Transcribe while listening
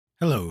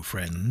Hello,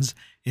 friends.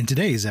 In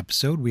today's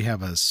episode, we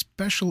have a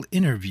special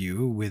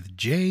interview with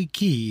Jay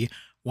Key,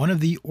 one of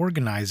the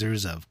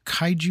organizers of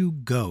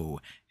Kaiju Go,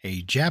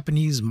 a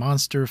Japanese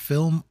monster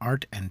film,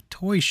 art, and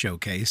toy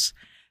showcase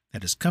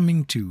that is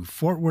coming to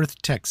Fort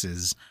Worth,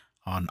 Texas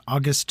on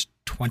August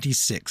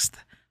 26th.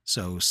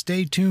 So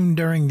stay tuned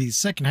during the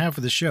second half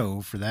of the show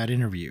for that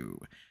interview.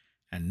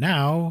 And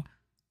now,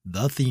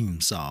 the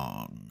theme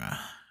song.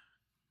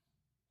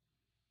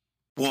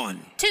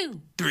 1,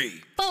 2,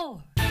 3,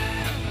 4.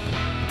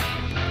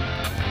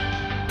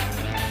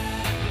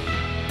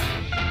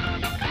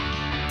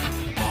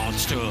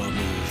 Monster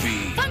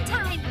movie. Fun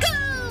time, go!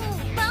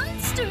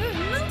 Monster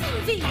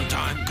movie. Fun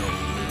time, go.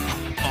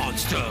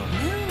 Monster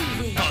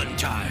Movie. Fun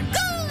time.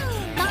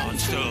 Go!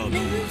 Monster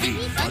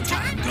movie. Fun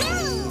time,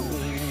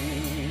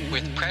 go.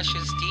 With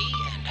Precious D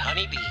and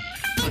Honeybee.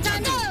 Fun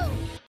time, go!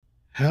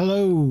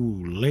 Hello,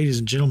 ladies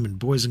and gentlemen,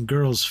 boys and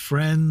girls,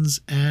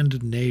 friends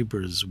and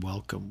neighbors.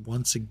 Welcome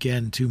once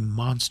again to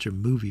Monster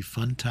Movie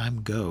Fun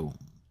Time Go.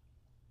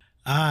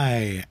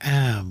 I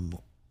am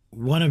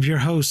one of your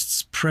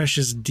hosts,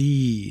 Precious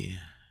D.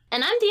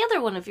 And I'm the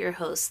other one of your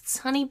hosts,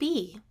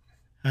 Honeybee.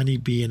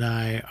 Honeybee and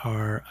I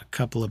are a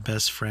couple of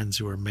best friends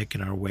who are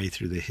making our way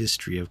through the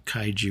history of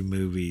kaiju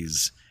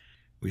movies.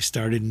 We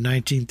started in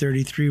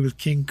 1933 with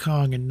King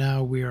Kong, and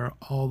now we are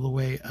all the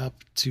way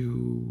up to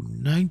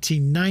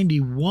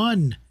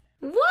 1991.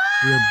 What?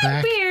 We're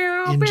back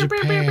in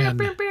Japan.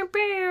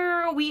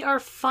 We are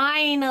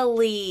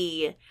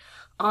finally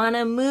on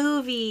a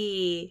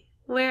movie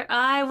where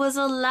I was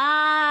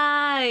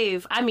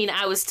alive. I mean,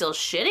 I was still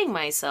shitting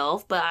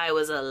myself, but I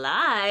was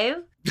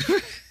alive.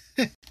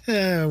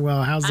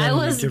 Well, how's that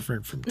any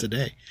different from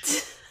today?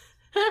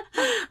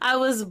 I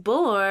was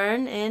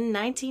born in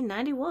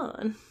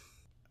 1991.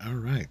 All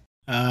right.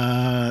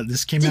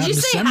 This came Did out in you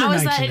say December how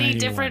is that 1991. any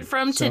different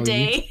from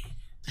today?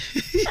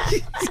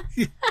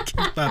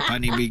 Keep up,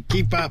 Honeybee.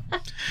 Keep up.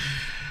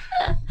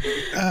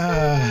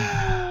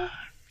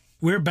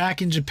 We're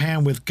back in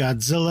Japan with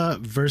Godzilla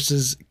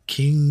versus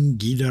King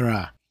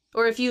Ghidorah.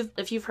 Or if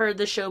you've heard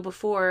the show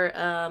before,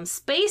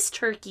 Space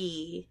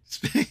Turkey.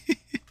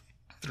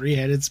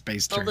 Three-headed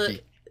space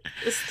turkey.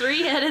 This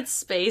three-headed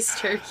space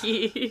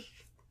turkey.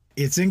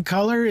 It's in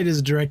color. It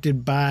is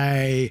directed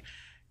by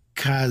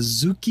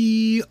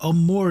Kazuki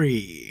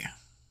Omori.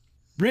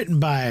 Written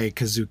by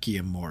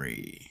Kazuki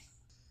Omori.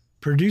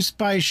 Produced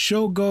by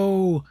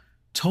Shogo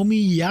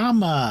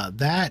Tomiyama.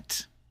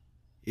 That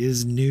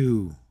is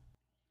new.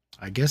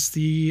 I guess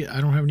I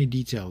don't have any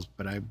details,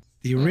 but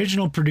the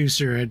original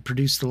producer had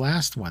produced the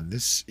last one.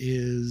 This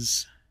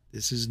is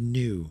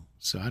new.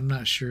 So I'm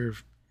not sure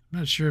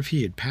if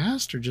he had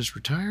passed or just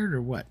retired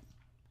or what.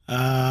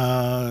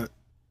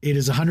 It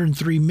is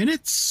 103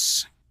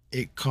 minutes.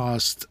 It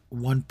cost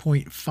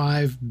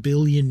 1.5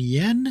 billion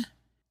yen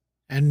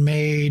and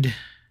made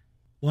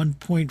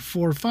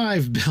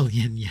 1.45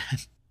 billion yen.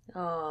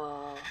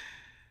 Oh.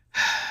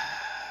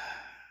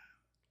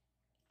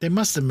 They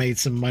must have made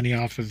some money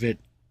off of it,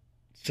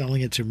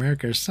 selling it to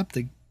America or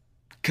something,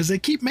 because they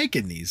keep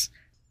making these.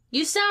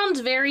 You sound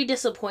very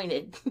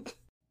disappointed.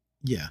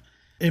 Yeah.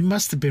 It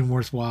must have been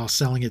worthwhile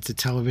selling it to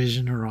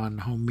television or on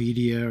home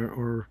media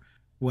or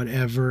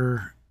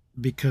whatever,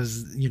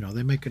 because,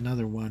 they make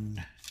another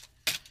one.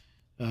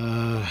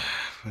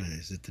 What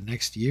is it, the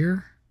next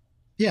year?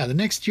 Yeah, the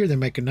next year they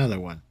make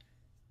another one.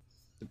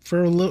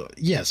 For a little,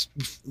 yes,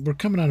 we're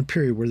coming on a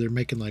period where they're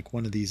making like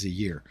one of these a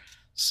year.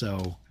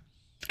 So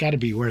it's got to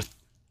be worth,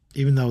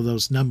 even though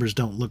those numbers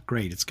don't look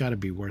great, it's got to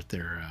be worth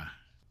their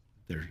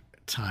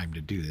time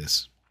to do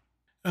this.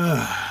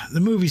 The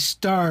movie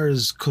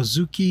stars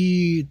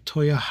Kozuki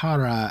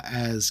Toyohara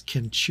as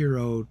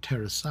Kenshiro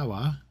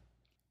Terasawa,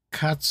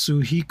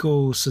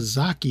 Katsuhiko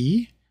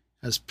Sasaki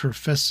as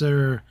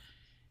Professor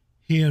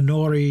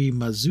Hiyonori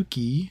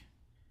Mizuki,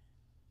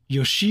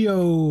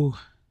 Yoshio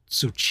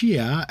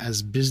Tsuchiya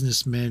as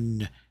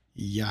businessman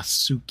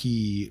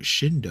Yasuki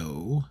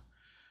Shindo,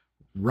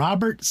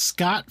 Robert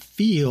Scott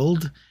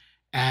Field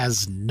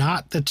as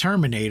not the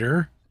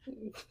Terminator,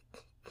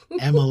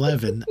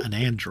 M11, an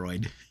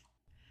android,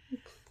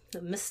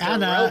 Mr.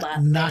 Anna Robot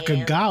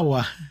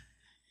Nakagawa.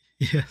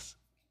 Yes.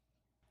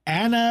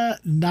 Anna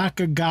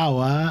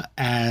Nakagawa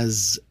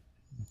as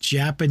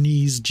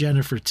Japanese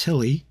Jennifer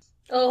Tilly,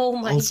 Oh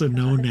my also God.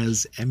 known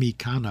as Emi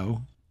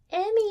Kano.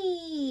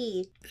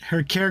 Emmy.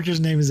 Her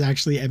character's name is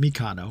actually Emi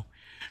Kano.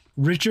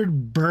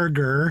 Richard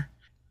Berger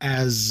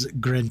as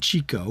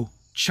Granchico.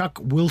 Chuck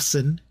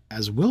Wilson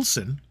as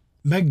Wilson.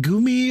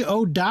 Megumi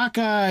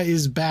Odaka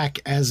is back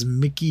as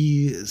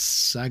Miki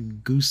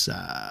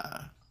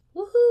Sagusa.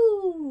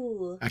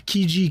 Woohoo.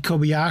 Akiji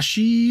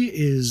Kobayashi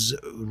is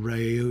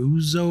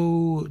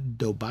Ryuzo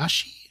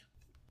Dobashi.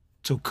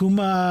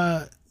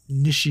 Tokuma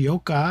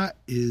Nishioka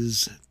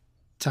is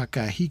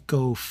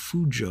Takahiko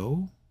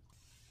Fujo.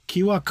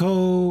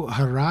 Kiwako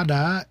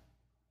Harada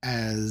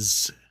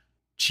as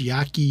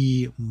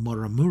Chiaki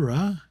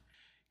Morimura.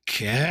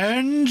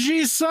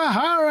 Kenji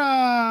Sahara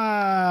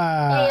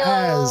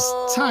as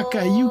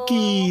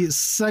Takayuki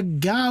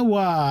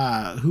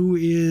Sagawa, who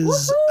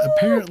is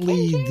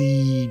apparently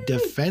the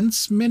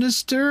defense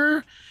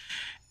minister.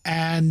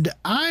 And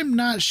I'm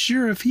not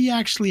sure if he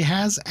actually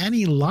has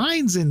any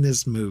lines in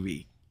this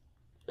movie.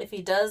 If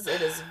he does,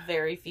 it is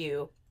very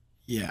few.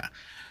 Yeah.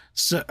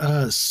 So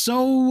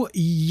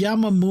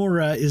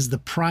Yamamura is the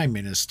prime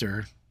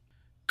minister.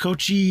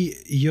 Kochi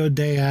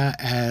Yodea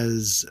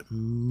as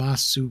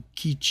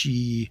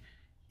Masukichi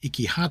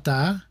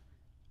Ikihata.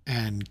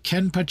 And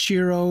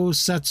Kenpachiro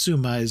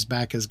Satsuma is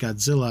back as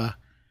Godzilla.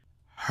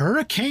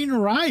 Hurricane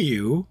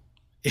Ryu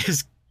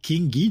is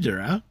King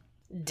Ghidorah.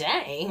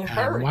 Dang,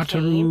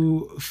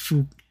 Wataru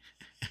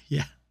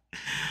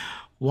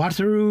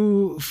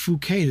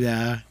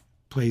Fukeda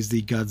plays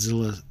the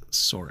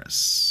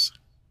Godzilla-saurus.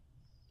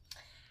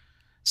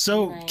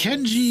 So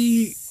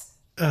nice.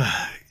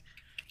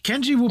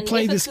 Kenji will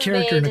play this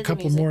character in a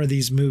couple more of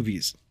these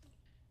movies.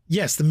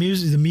 Yes, the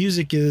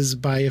music is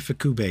by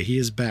Ifukube. He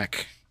is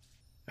back.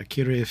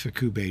 Akira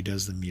Ifukube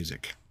does the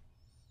music.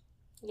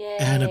 Yay.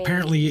 And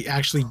apparently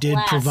actually did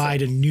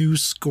provide a new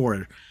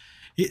score.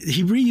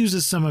 He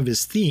reuses some of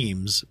his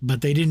themes,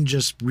 but they didn't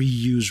just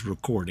reuse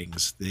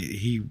recordings.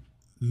 He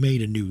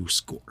made a new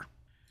score.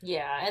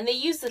 Yeah, and they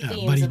use the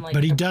themes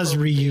but he does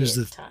reuse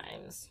the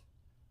times.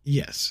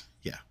 Yes,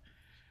 yeah.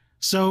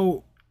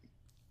 So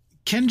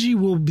Kenji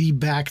will be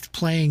back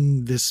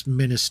playing this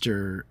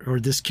minister,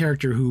 or this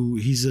character who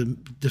he's a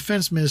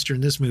defense minister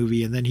in this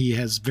movie, and then he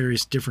has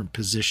various different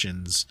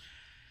positions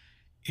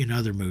in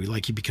other movies,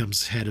 like he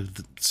becomes head of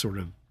the sort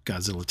of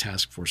Godzilla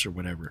task force or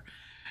whatever.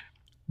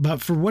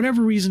 But for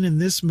whatever reason in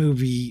this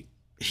movie,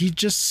 he's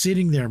just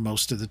sitting there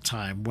most of the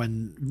time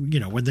when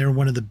they're in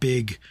one of the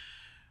big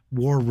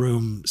war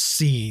room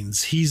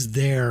scenes. He's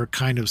there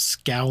kind of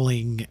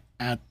scowling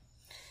at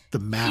the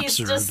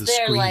maps or the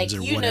screens or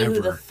whatever. You know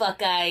who the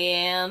fuck I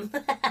am.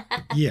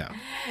 Yeah.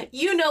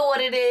 You know what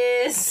it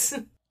is.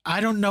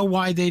 I don't know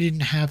why they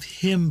didn't have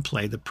him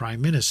play the prime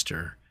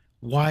minister.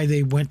 Why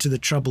they went to the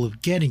trouble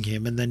of getting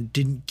him and then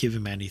didn't give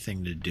him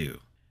anything to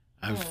do.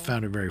 I've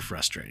found it very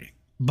frustrating.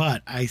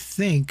 But I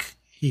think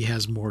he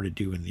has more to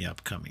do in the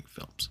upcoming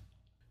films.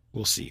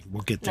 We'll see.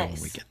 We'll get there when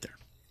we get there.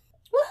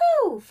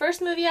 Woohoo!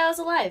 First movie I was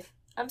alive.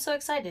 I'm so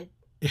excited.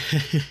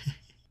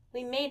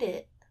 We made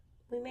it.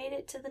 We made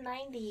it to the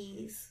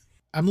 90s.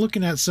 I'm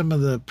looking at some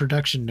of the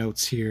production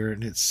notes here,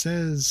 and it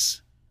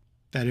says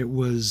that it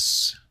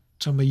was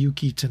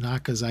Tomoyuki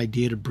Tanaka's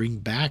idea to bring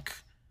back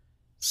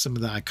some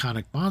of the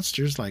iconic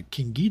monsters like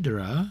King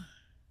Ghidorah,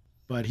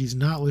 but he's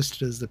not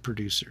listed as the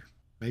producer.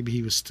 Maybe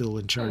he was still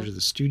in charge of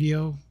the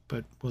studio,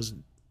 but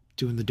wasn't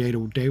doing the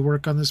day-to-day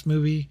work on this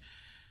movie.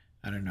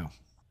 I don't know.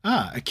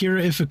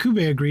 Akira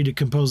Ifukube agreed to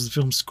compose the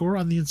film's score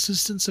on the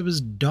insistence of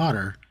his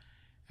daughter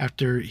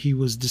after he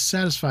was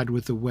dissatisfied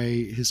with the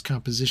way his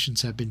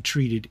compositions have been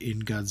treated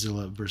in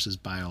Godzilla vs.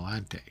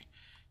 Biollante.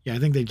 Yeah, I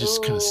think they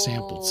just kind of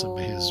sampled some of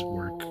his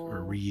work or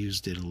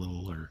reused it a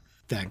little, or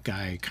that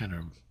guy kind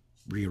of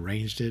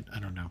rearranged it. I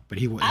don't know. But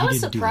he I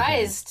was didn't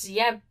surprised,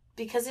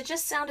 because it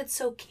just sounded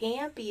so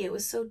campy. It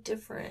was so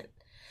different.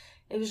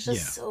 It was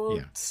just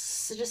it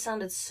just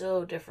sounded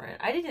so different.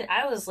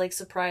 I was like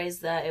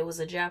surprised that it was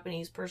a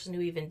Japanese person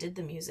who even did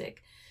the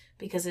music,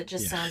 because it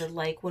just sounded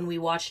like when we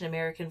watch an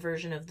American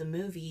version of the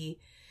movie,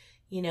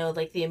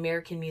 like the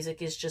American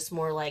music is just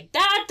more like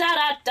da da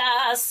da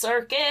da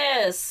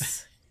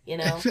circus,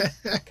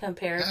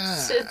 compared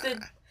to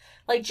the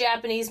like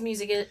Japanese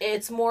music.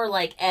 It's more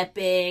like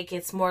epic.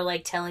 It's more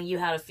like telling you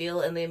how to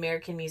feel, and the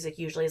American music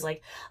usually is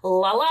like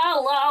la la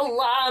la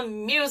la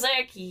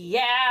music,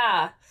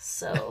 yeah.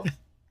 So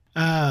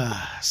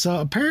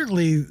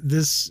apparently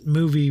this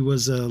movie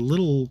was a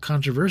little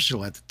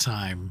controversial at the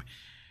time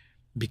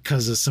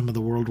because of some of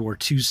the World War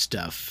II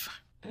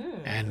stuff.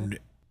 And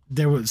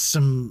there was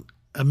some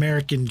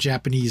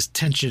American-Japanese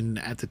tension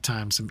at the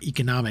time, some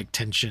economic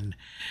tension,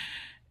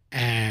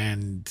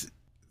 and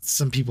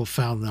some people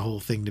found the whole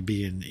thing to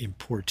be in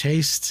poor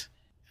taste,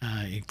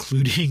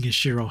 including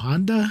Ishiro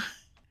Honda.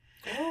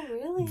 Oh,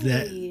 really?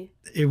 That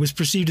it was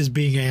perceived as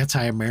being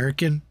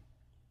anti-American.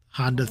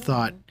 Honda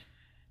thought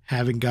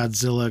having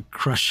Godzilla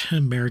crush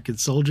American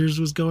soldiers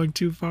was going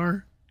too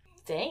far.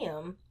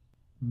 Damn.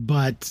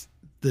 But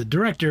the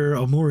director,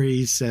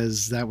 Omori,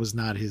 says that was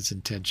not his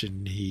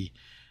intention.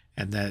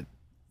 And that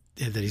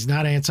he's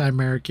not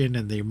anti-American,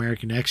 and the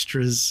American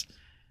extras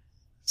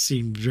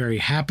seemed very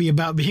happy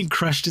about being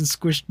crushed and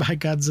squished by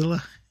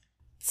Godzilla.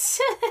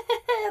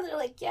 They're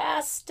like,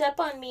 yeah, step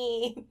on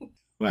me.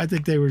 Well, I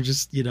think they were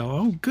just,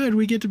 oh, good,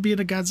 we get to be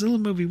in a Godzilla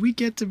movie. We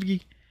get to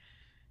be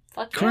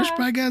crushed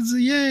by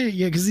Godzilla. Yay.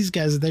 Yeah, because these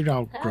guys, they've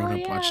all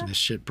grown up watching this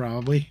shit,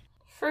 probably.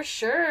 For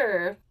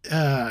sure.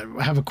 I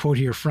have a quote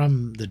here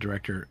from the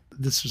director.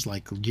 This was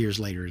like years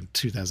later in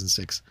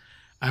 2006.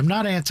 I'm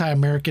not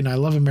anti-American. I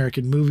love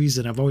American movies,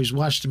 and I've always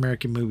watched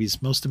American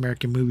movies. Most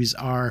American movies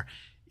are,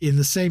 in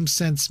the same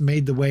sense,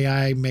 made the way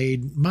I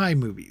made my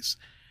movies.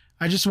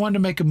 I just wanted to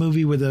make a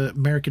movie with the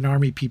American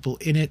Army people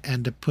in it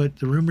and to put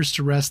the rumors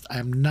to rest.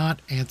 I'm not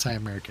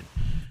anti-American.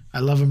 I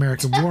love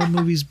American war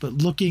movies, but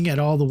looking at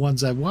all the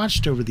ones I've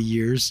watched over the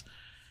years,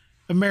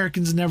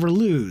 Americans never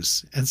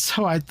lose. And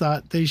so I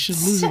thought they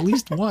should lose at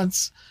least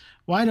once.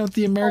 Why don't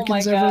the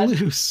Americans ever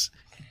lose?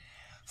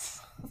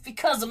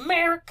 Because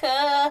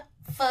America,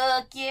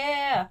 fuck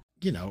yeah.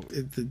 You know,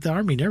 the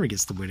Army never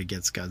gets to win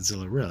against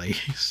Godzilla, really.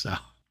 So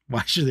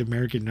why should the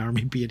American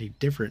Army be any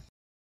different?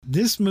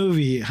 This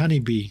movie,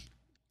 Honeybee,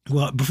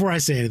 well, before I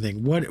say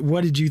anything,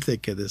 what did you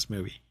think of this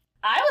movie?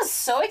 I was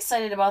so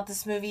excited about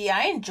this movie.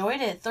 I enjoyed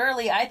it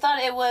thoroughly. I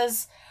thought it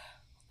was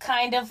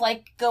kind of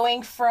like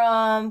going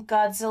from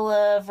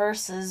Godzilla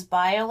versus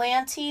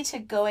Biollante to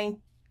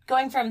going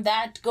from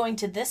that going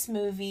to this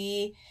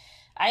movie.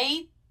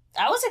 I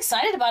was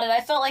excited about it.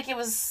 I felt like it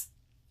was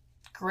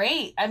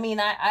great. I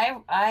mean,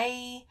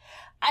 I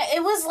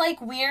it was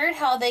like weird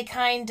how they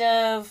kind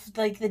of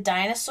like the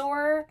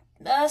dinosaur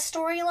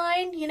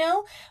storyline, you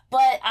know,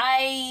 but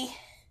I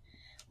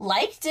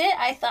liked it.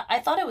 I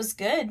thought it was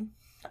good.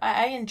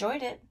 I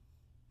enjoyed it.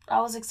 I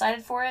was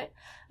excited for it,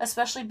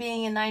 especially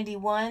being in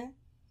 91.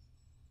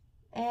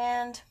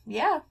 And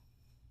yeah.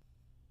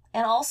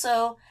 And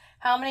also,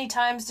 how many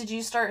times did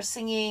you start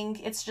singing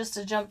It's Just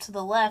a Jump to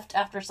the Left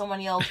after someone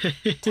yelled Time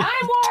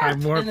Warp,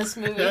 Time Warp. in this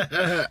movie?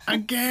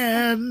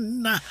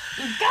 Again. God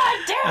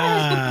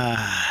damn it.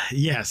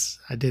 Yes,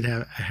 I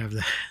have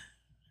that.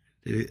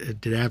 I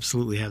did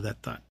absolutely have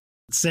that thought.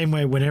 Same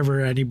way whenever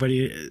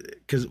anybody,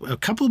 because a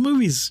couple of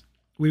movies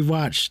we've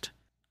watched,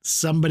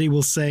 somebody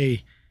will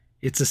say,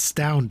 it's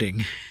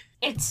astounding.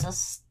 It's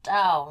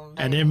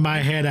astounding. And in my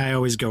head, I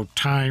always go,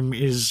 time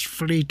is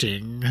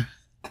fleeting.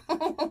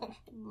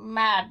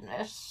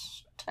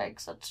 Madness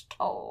takes its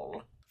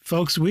toll.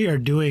 Folks, we are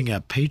doing a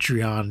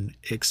Patreon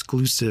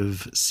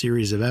exclusive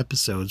series of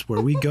episodes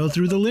where we go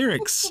through the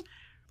lyrics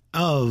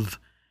of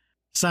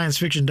Science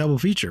Fiction Double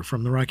Feature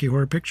from the Rocky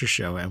Horror Picture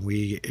Show, and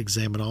we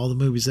examine all the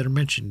movies that are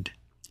mentioned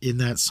in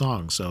that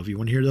song. So if you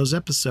want to hear those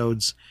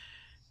episodes,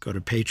 go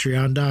to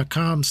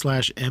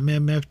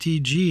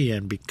patreon.com/MMFTG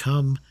and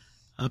become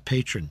a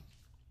patron.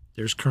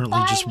 There's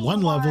currently just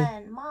one level.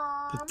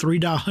 The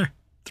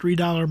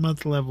 $3 a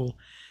month level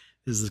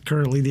is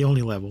currently the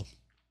only level.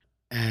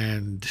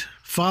 And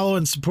follow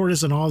and support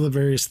us on all the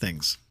various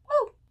things.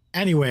 Woo.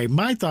 Anyway,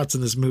 my thoughts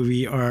on this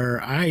movie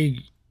are I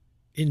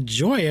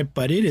enjoy it,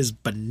 but it is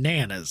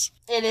bananas.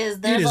 It is.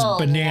 It is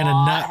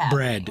banana nut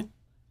bread.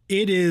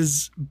 It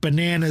is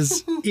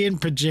bananas in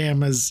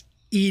pajamas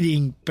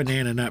eating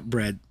banana nut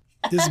bread.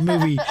 This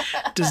movie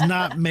does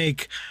not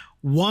make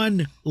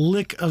one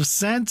lick of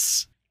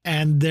sense,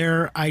 and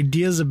their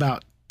ideas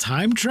about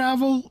time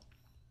travel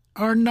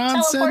are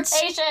nonsense.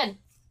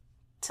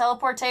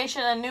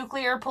 Teleportation and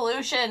nuclear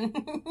pollution.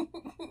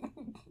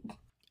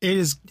 It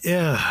is,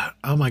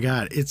 oh my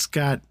God. It's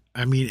got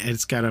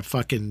a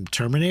fucking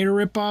Terminator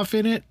ripoff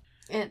in it.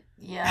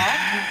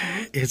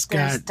 Yeah. It's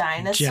There's got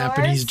dinosaurs.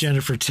 Japanese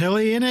Jennifer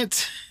Tilly in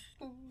it.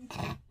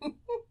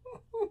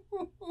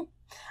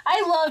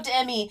 I loved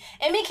Emmy.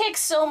 Emmy kicks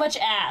so much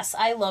ass.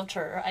 I loved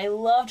her. I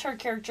loved her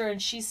character,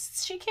 and she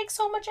kicks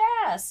so much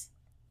ass.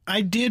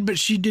 I did, but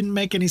she didn't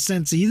make any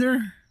sense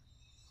either.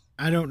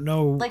 I don't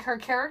know. Like her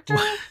character?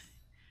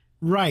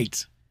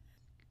 Right.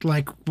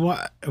 Like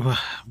what?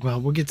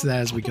 Well, we'll get to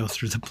that as we go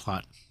through the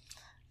plot.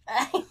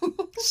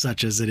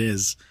 Such as it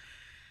is.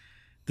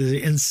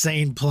 The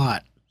insane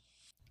plot.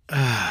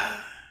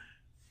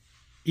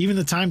 Even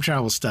the time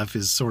travel stuff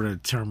is sort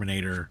of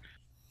Terminator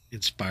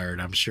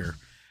inspired, I'm sure.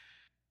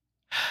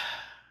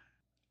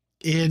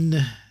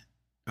 So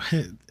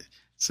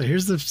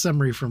here's the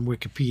summary from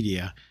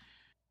Wikipedia,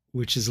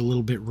 which is a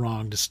little bit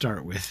wrong to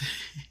start with.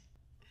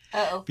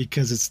 Uh-oh.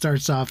 Because it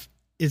starts off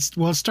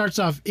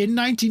in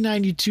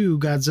 1992,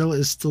 Godzilla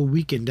is still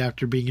weakened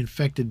after being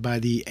infected by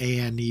the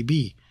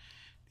ANEB,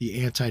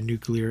 the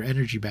anti-nuclear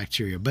energy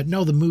bacteria. But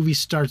no, the movie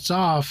starts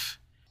off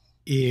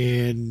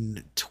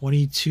in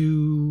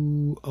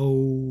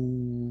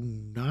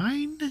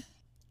 2209?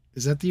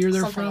 Is that the year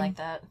they're something from? Something like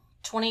that.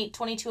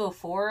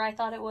 2204, I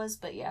thought it was,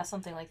 but yeah,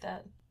 something like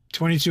that.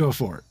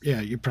 2204.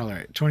 Yeah, you're probably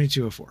right.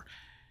 2204.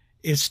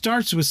 It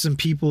starts with some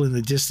people in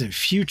the distant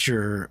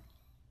future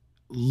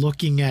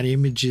looking at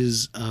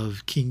images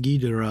of King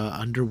Ghidorah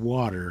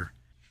underwater,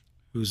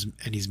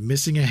 he's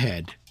missing a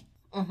head.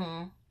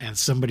 Mm-hmm. And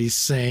somebody's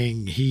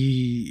saying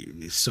he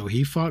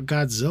fought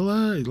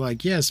Godzilla?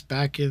 Like, yes,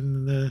 back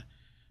in the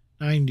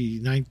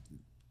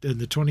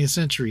 20th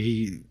century,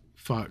 he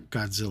fought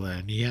Godzilla,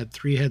 and he had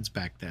 3 heads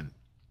back then.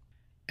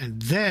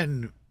 And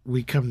then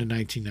we come to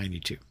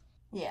 1992.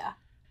 Yeah.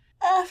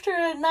 After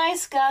a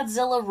nice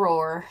Godzilla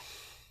roar.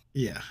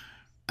 Yeah.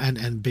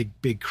 And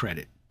big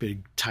credit,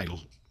 big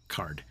title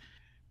card.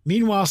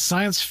 Meanwhile,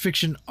 science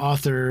fiction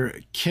author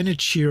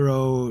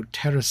Kenichiro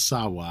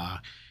Terasawa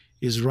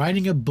is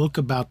writing a book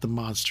about the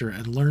monster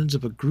and learns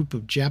of a group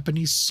of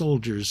Japanese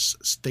soldiers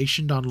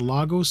stationed on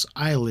Lagos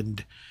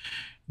Island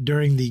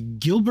during the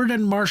Gilbert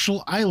and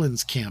Marshall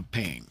Islands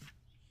campaign,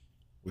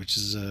 which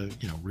is a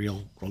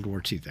real World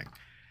War II thing.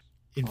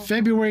 In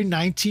February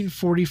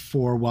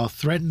 1944, while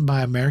threatened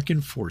by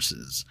American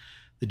forces,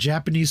 the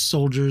Japanese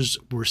soldiers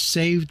were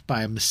saved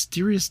by a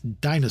mysterious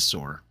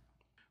dinosaur,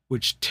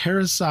 which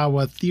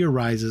Terasawa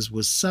theorizes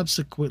was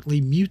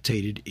subsequently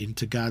mutated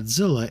into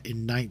Godzilla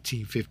in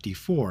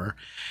 1954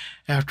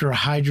 after a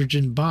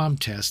hydrogen bomb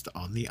test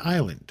on the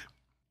island.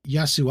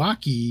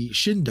 Yasuaki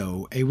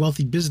Shindo, a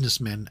wealthy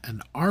businessman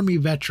and army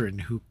veteran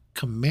who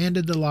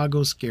commanded the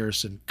Lagos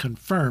garrison,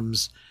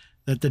 confirms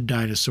that the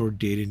dinosaur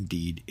did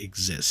indeed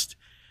exist.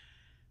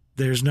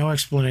 There's no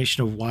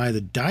explanation of why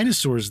the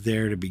dinosaur is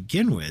there to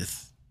begin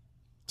with.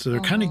 So they're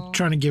kind of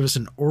trying to give us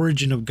an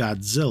origin of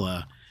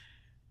Godzilla,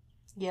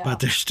 but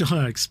they're still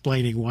not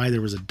explaining why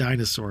there was a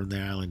dinosaur on the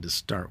island to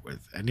start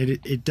with. And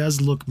it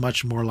does look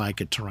much more like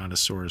a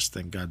Tyrannosaurus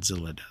than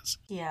Godzilla does.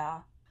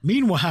 Yeah.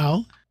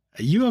 Meanwhile,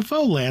 a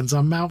UFO lands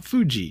on Mount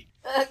Fuji.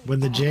 When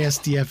the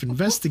JSDF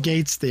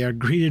investigates, they are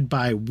greeted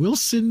by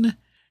Wilson,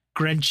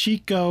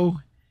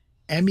 Grenchico,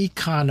 Emi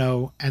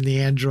Kano, and the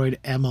android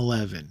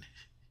M11.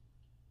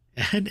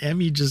 And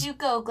Emi just... You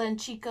go, Glen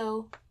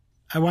Chico.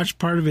 I watched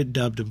part of it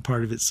dubbed and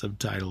part of it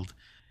subtitled.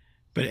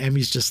 But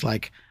Emi's just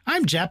like,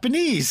 I'm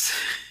Japanese.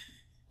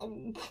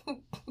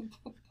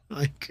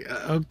 Like,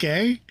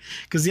 okay.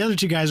 Because the other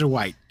two guys are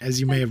white, as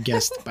you may have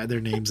guessed by their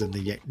names and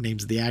the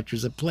names of the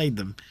actors that played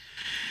them.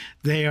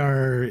 They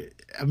are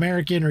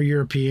American or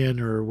European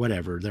or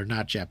whatever. They're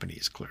not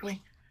Japanese,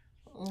 clearly.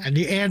 And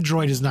the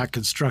android is not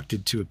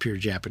constructed to appear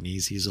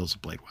Japanese. He's also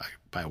played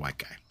by a white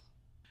guy.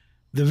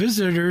 The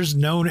visitors,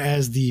 known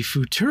as the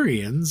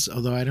Futurians,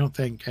 although I don't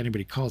think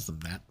anybody calls them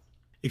that,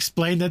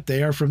 explain that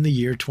they are from the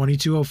year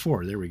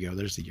 2204. There we go.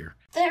 There's the year.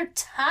 They're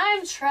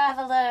time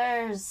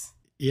travelers.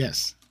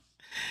 Yes.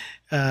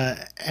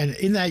 And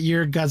in that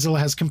year, Godzilla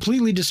has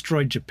completely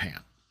destroyed Japan.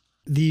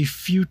 The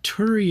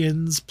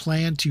Futurians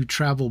plan to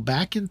travel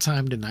back in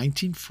time to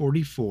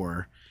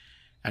 1944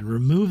 and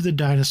remove the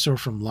dinosaur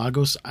from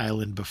Lagos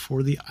Island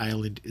before the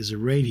island is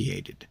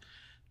irradiated,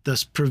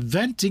 thus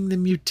preventing the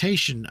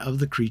mutation of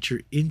the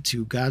creature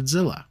into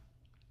Godzilla.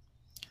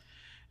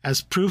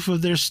 As proof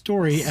of their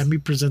story,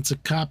 Emi presents a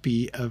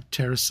copy of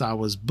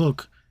Terasawa's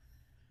book,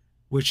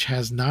 which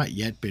has not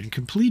yet been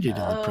completed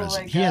in the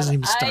present. He hasn't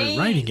even started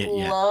writing it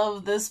yet. I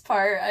love this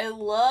part. I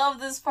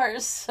love this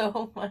part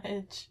so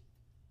much.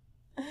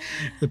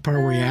 The part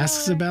where he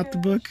asks about the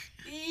book?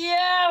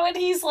 Yeah, when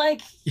he's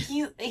like,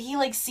 he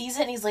like sees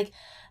it and he's like,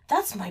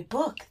 that's my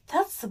book.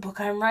 That's the book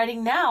I'm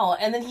writing now.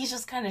 And then he's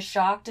just kind of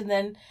shocked, and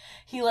then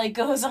he like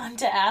goes on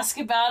to ask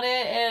about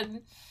it,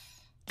 and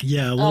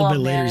yeah, a little bit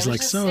later he's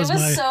like,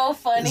 so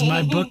funny.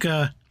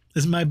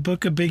 Is my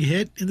book a big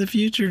hit in the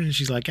future? And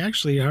she's like,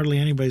 actually, hardly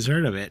anybody's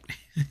heard of it.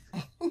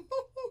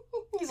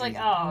 He's like,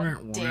 oh,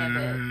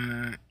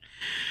 damn it.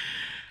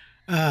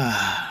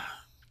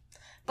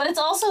 But it's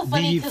also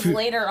funny because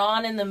later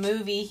on in the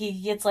movie, he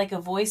gets like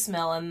a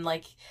voicemail, and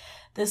like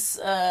this,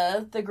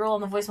 the girl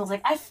on the voicemail's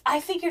like, I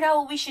figured out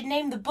what we should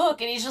name the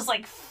book. And he's just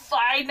like,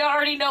 I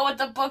already know what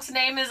the book's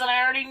name is, and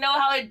I already know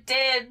how it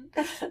did.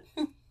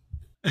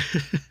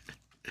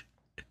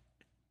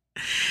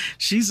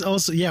 She's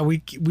also, yeah,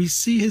 we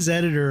see his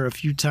editor a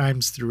few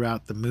times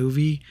throughout the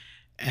movie.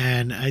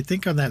 And I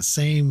think on that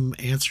same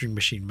answering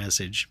machine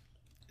message,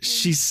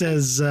 she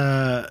says,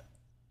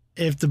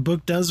 if the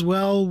book does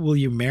well, will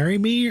you marry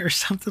me or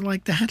something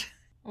like that?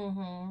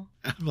 Mm-hmm.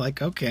 I'm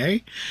like,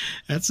 okay,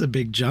 that's a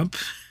big jump.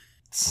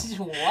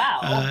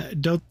 Wow.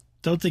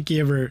 Don't think he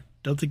ever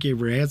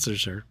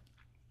answers her.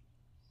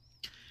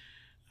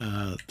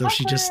 Though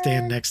she just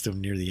stand next to him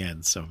near the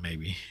end, so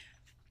maybe.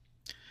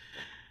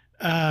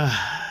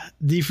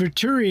 The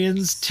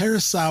Futurians,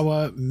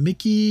 Terasawa,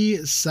 Miki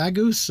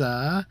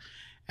Sagusa,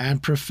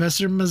 and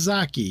Professor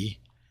Mizaki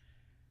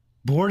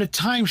board a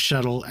time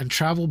shuttle and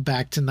travel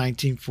back to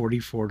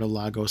 1944 to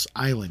Lagos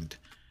Island.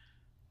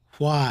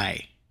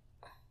 Why?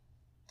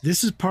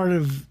 This is part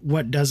of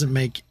what doesn't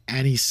make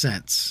any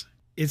sense.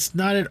 It's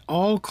not at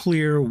all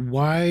clear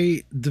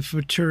why the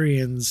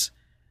Futurians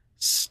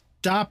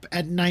stop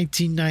at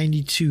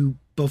 1992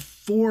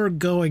 before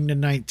going to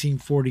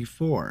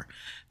 1944.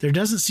 There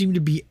doesn't seem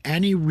to be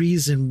any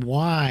reason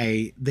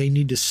why they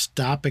need to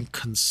stop and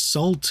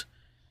consult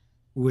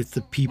with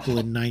the people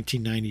in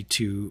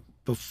 1992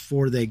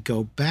 before they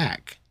go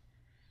back.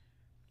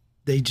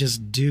 They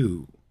just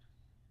do.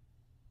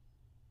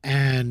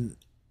 And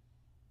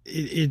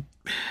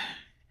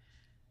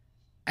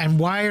and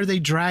why are they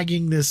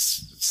dragging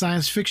this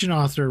science fiction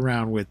author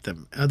around with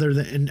them? Other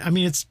than, I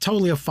mean, it's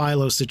totally a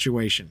Philo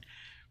situation.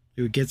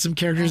 You would get some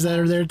characters that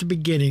are there at the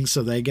beginning,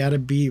 so they got to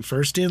be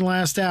first in,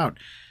 last out.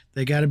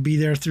 They got to be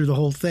there through the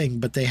whole thing,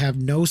 but they have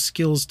no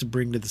skills to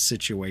bring to the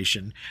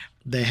situation.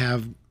 They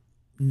have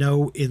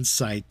no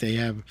insight. They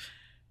have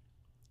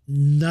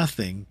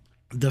nothing.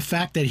 The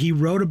fact that he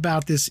wrote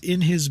about this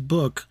in his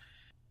book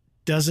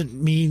doesn't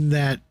mean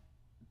that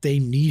they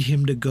need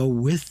him to go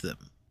with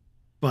them,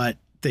 but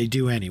they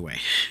do anyway.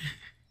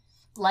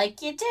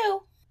 Like you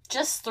do.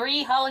 Just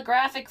 3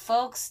 holographic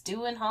folks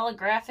doing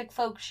holographic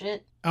folk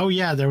shit. Oh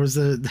yeah, there was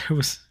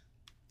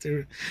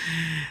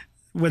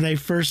when they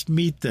first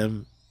meet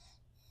them,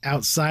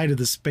 outside of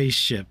the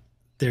spaceship,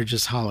 they're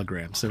just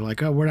holograms. They're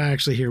like, oh, we're not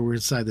actually here. We're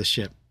inside the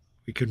ship.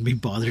 We couldn't be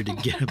bothered to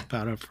get up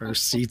out of our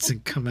seats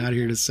and come out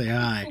here to say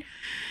hi.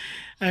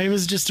 It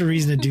was just a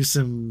reason to do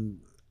some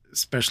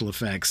special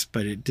effects,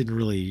 but it didn't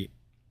really...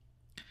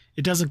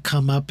 It doesn't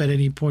come up at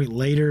any point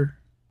later.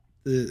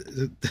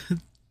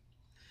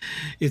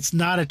 It's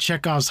not a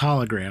Chekhov's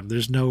hologram.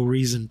 There's no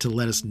reason to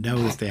let us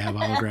know that they have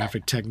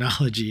holographic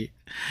technology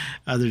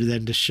other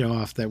than to show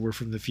off that we're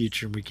from the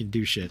future and we can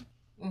do shit.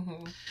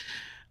 Mm-hmm.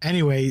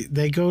 Anyway,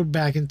 they go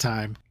back in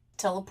time.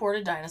 Teleport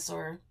a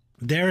dinosaur.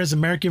 There, as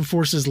American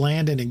forces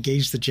land and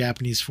engage the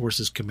Japanese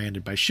forces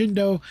commanded by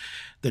Shindo,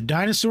 the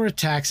dinosaur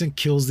attacks and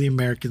kills the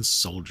American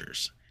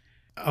soldiers.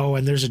 Oh,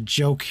 and there's a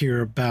joke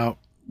here about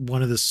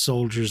one of the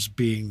soldiers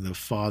being the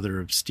father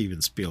of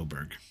Steven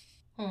Spielberg.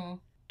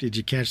 Did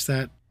you catch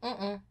that?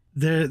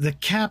 The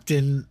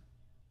captain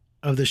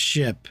of the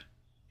ship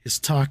is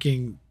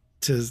talking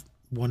to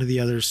one of the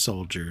other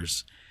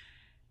soldiers,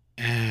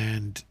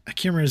 and I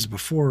can't remember if it's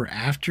before or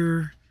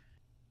after.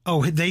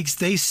 Oh, they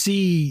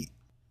see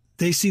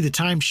the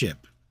time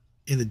ship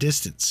in the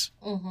distance.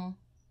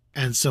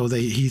 And so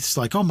he's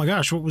like, oh my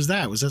gosh, what was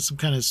that? Was that some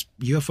kind of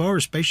UFO or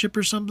spaceship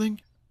or something?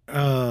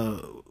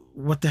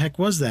 What the heck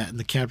was that? And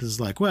the captain's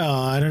like, well,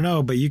 I don't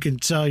know, but you can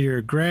tell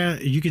your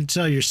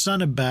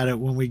son about it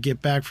when we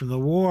get back from the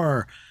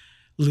war,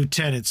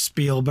 Lieutenant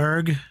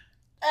Spielberg.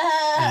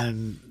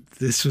 And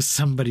this was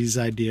somebody's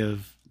idea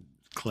of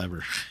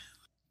clever.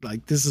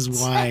 Like, this is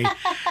why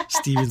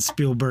Steven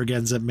Spielberg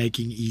ends up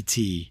making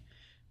E.T.,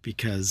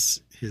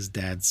 because his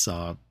dad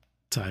saw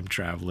time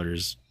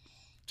travelers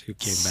who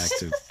came back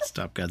to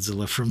stop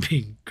Godzilla from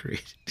being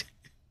created.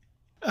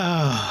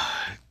 Oh,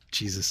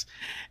 Jesus.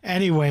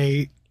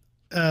 Anyway,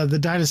 the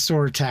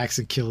dinosaur attacks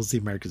and kills the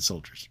American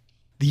soldiers.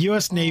 The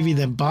U.S. Navy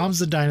then bombs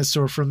the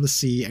dinosaur from the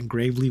sea and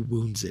gravely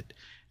wounds it.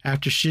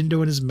 After Shindo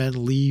and his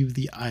men leave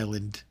the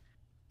island,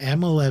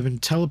 M11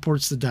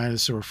 teleports the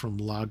dinosaur from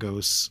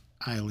Lagos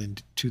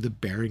Island to the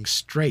Bering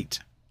Strait.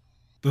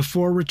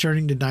 Before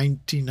returning to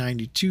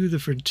 1992, the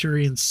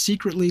Futurians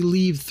secretly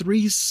leave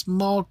 3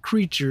 small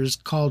creatures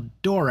called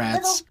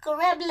Dorats Little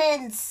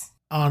gremlins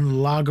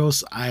on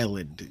Lagos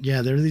Island.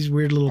 Yeah, they're these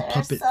weird little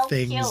puppet so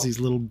things, cute.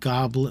 these little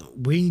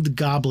winged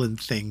goblin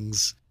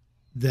things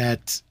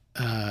that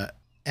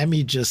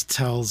Emmy just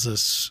tells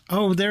us,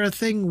 oh, they're a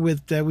thing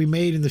that we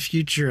made in the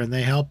future and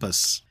they help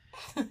us.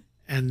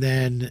 And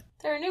then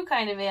They're a new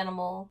kind of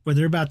animal. when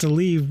they're about to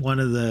leave, one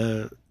of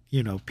the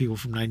people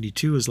from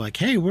 92 is like,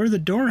 hey, we're the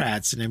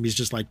Dorats. And Emmy's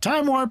just like,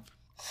 time warp.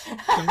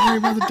 Don't worry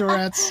about the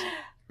Dorats.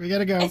 We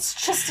gotta go.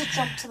 It's just a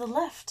jump to the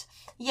left.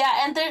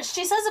 Yeah, and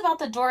she says about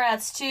the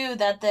Dorats too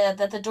that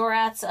the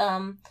Dorats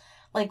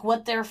like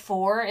what they're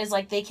for is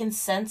like they can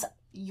sense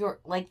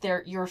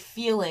your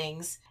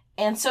feelings.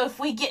 And so if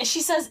we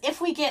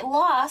get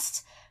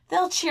lost,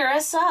 they'll cheer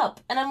us up.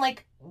 And I'm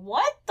like,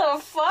 what the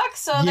fuck?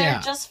 So they're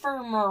just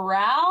for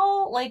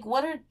morale? Like,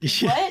 what?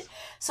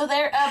 So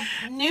they're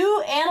a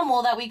new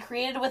animal that we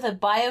created with a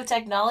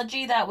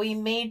biotechnology that we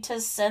made to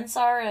sense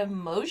our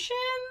emotions?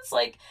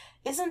 Like,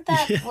 isn't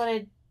that what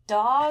a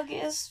dog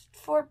is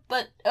for?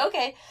 But,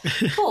 okay,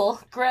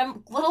 cool.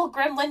 Little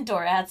gremlin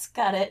Dorats,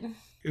 got it.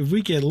 If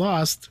we get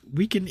lost,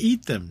 we can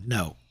eat them.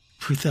 No.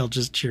 They'll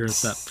just cheer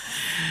us up.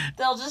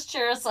 They'll just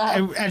cheer us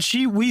up. And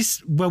we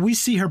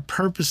see her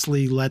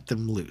purposely let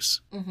them loose.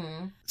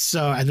 Mm-hmm.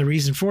 So, and the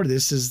reason for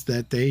this is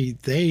that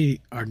they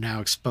are now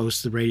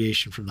exposed to the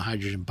radiation from the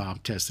hydrogen bomb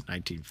test in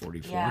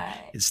 1944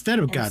 instead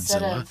of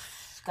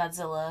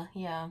Godzilla,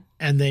 yeah.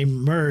 And they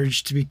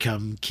merge to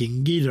become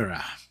King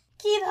Ghidorah.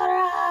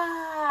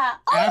 Ghidorah!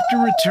 After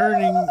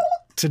returning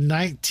to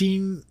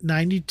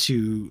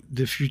 1992,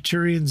 the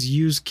Futurians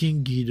use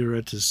King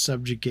Ghidorah to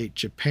subjugate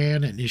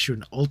Japan and issue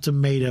an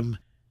ultimatum,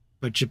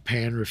 but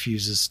Japan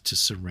refuses to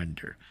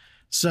surrender.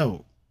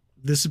 So,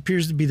 this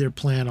appears to be their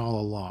plan all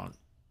along.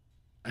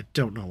 I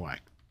don't know why.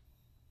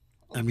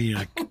 I mean,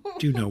 I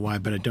do know why,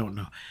 but I don't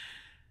know.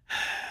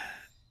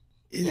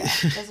 It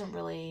doesn't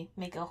really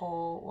make a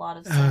whole lot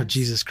of sense. Oh,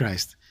 Jesus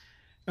Christ.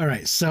 All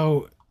right,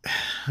 so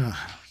I'm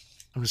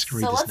just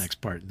going to read this next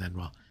part and then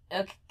we'll...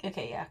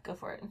 Okay, yeah, go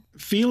for it.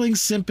 Feeling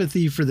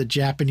sympathy for the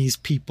Japanese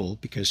people,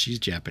 because she's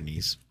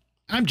Japanese.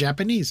 I'm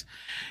Japanese.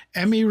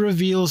 Emmy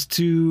reveals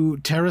to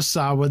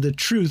Terasawa the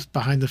truth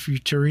behind the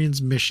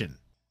Futurians' mission.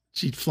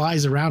 She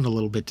flies around a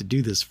little bit to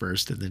do this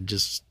first and then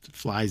just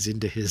flies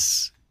into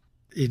his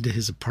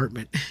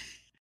apartment.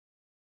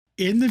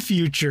 In the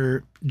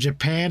future,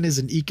 Japan is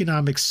an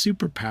economic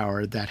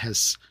superpower that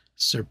has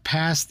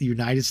surpassed the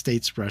United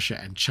States, Russia,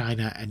 and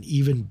China, and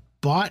even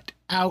bought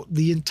out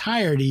the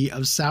entirety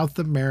of South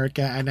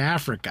America and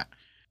Africa.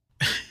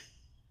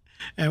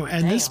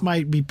 and this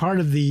might be part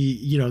of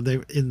the,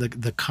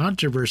 the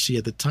controversy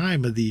at the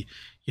time of the,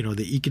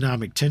 the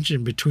economic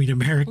tension between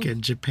America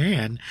and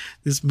Japan.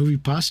 This movie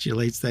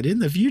postulates that in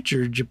the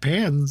future,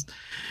 Japan's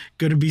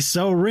going to be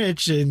so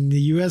rich and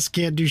the U.S.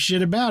 can't do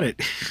shit about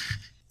it.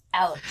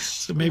 Ouch.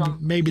 So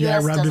maybe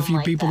that rubbed a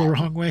few people the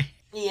wrong way.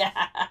 Yeah.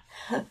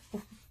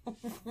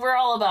 We're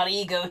all about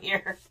ego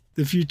here.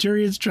 The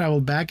Futurians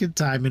travel back in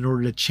time in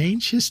order to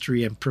change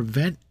history and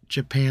prevent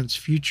Japan's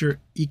future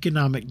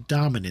economic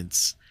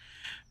dominance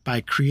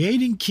by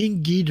creating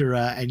King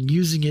Ghidorah and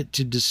using it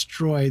to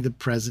destroy the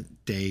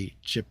present-day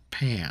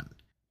Japan.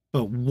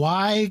 But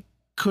why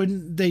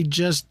couldn't they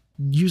just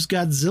use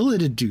Godzilla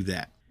to do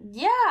that?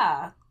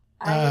 Yeah.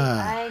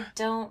 I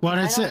don't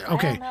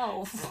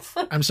know.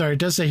 I'm sorry, it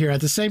does say here,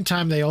 at the same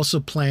time, they also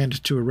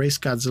planned to erase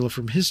Godzilla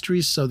from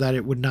history so that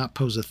it would not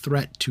pose a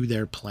threat to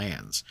their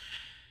plans.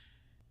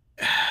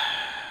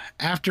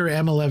 After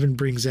M11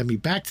 brings Emmy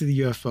back to the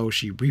UFO,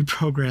 she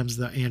reprograms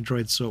the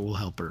android so it will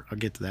help her. I'll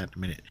get to that in a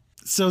minute.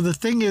 So the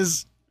thing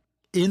is,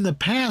 in the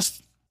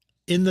past,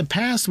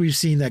 we've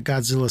seen that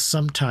Godzilla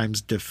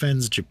sometimes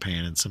defends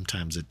Japan and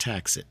sometimes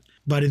attacks it.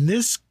 But in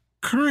this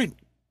current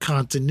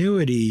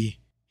continuity,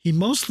 he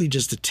mostly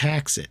just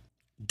attacks it.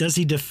 Does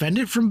he defend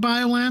it from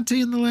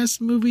Biollante in the last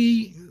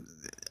movie?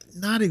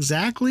 Not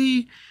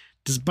exactly.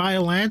 Does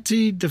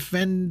Biollante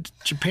defend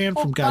Japan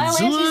from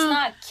Godzilla? Biolante's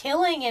not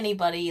killing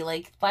anybody.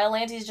 Like,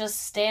 Biolante's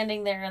just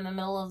standing there in the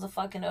middle of the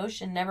fucking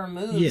ocean, never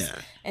moves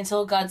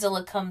until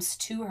Godzilla comes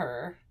to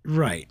her.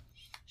 Right.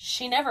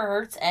 She never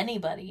hurts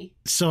anybody.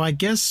 So I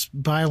guess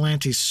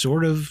Biollante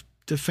sort of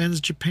defends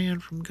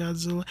Japan from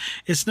Godzilla.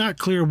 It's not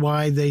clear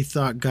why they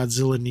thought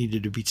Godzilla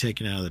needed to be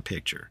taken out of the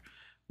picture.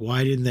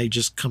 Why didn't they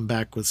just come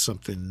back with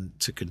something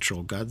to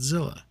control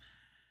Godzilla?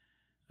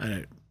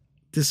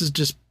 This is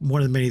just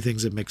one of the many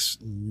things that makes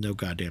no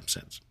goddamn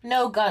sense.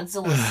 No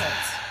Godzilla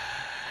sense.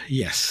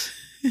 Yes.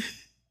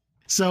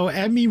 So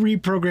Emmy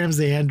reprograms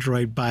the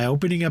android by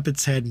opening up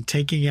its head and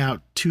taking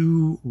out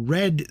 2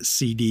 red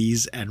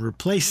CDs and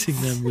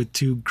replacing them with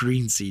 2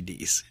 green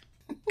CDs.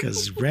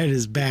 Because red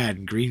is bad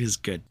and green is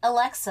good.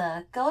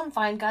 Alexa, go and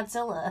find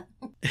Godzilla.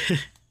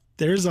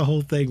 There's a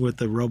whole thing with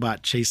the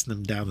robot chasing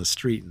them down the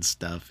street and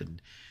stuff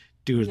and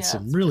doing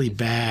some really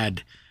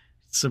bad,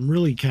 some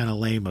really kind of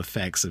lame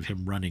effects of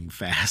him running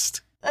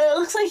fast. It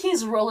looks like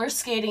he's roller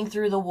skating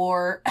through the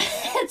war.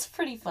 It's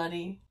pretty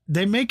funny.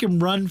 They make him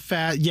run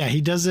fast. Yeah,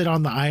 he does it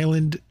on the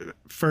island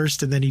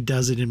first, and then he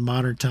does it in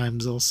modern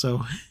times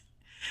also.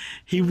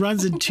 He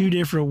runs in 2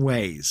 different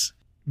ways,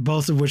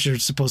 both of which are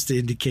supposed to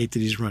indicate that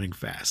he's running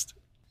fast.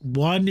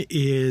 One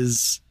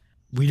is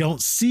we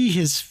don't see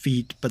his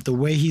feet, but the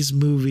way he's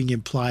moving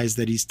implies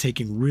that he's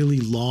taking really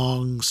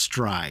long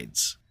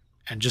strides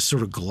and just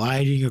sort of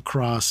gliding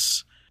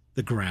across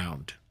the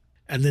ground.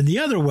 And then the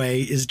other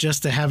way is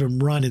just to have him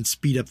run and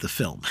speed up the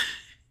film.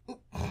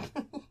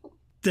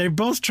 They're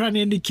both trying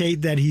to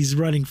indicate that he's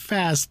running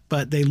fast,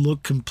 but they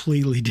look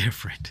completely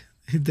different.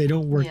 They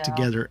don't work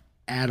together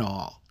at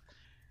all.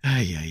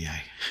 Ay, ay,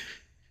 ay.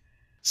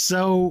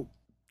 So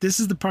this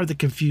is the part that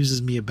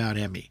confuses me about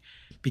Emmy,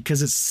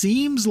 because it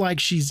seems like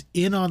she's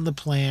in on the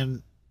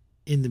plan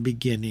in the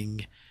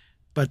beginning,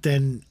 but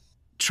then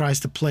tries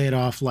to play it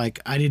off like,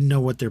 I didn't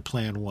know what their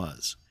plan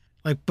was.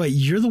 Like, but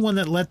you're the one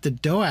that let the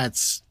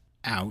Dorats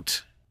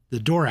out.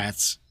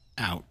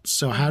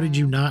 So how did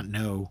you not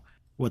know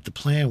what the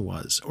plan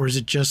was? Or is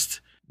it just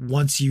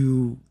once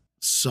you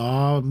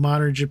saw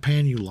modern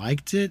Japan, you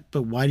liked it?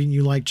 But why didn't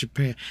you like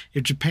Japan?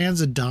 If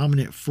Japan's a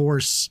dominant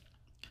force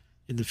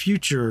in the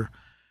future,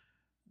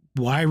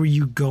 why were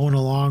you going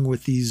along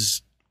with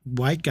these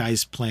white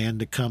guys' plan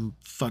to come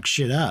fuck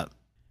shit up?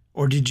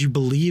 Or did you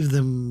believe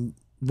them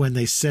when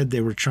they said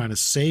they were trying to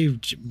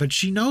save? But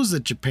she knows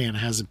that Japan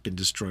hasn't been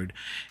destroyed.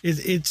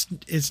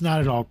 It's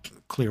not at all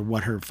clear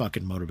what her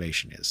fucking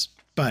motivation is.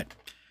 But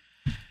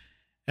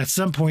at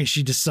some point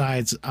she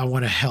decides, I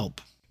want to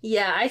help.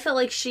 Yeah, I felt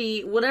like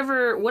she,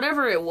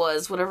 whatever it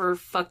was, whatever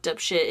fucked up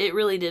shit, it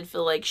really did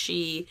feel like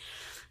she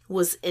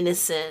was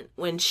innocent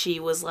when she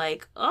was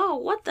like, oh,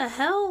 what the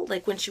hell?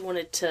 Like when she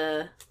wanted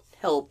to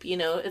help, you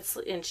know,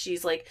 and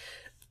she's like,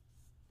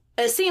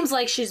 it seems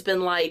like she's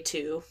been lied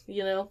to,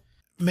 you know?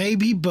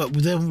 Maybe, but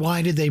then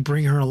why did they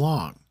bring her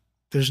along?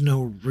 There's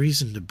no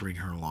reason to bring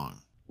her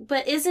along.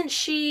 But isn't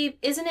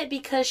it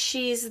because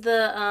she's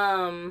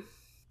the,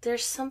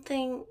 there's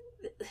something,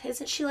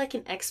 isn't she like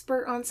an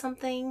expert on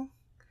something?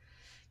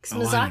 Because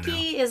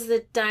Mizaki is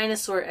the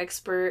dinosaur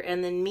expert,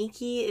 and then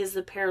Miki is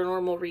the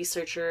paranormal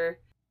researcher.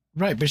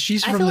 Right, but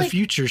she's from the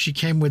future. She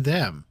came with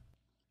them.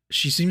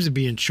 She seems to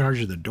be in charge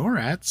of the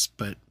Dorats,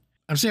 but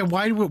I'm saying,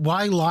 why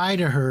lie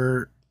to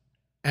her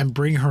and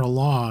bring her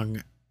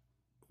along?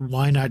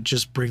 Why not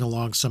just bring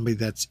along somebody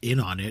that's in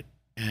on it?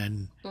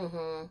 And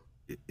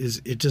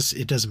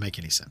it doesn't make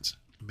any sense.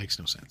 It makes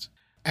no sense.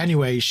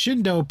 Anyway,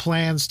 Shindo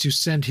plans to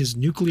send his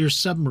nuclear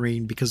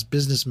submarine, because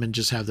businessmen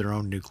just have their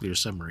own nuclear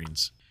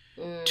submarines,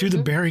 to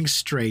the Bering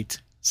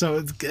Strait.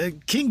 So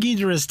King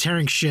Ghidorah is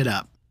tearing shit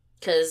up.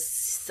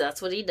 Because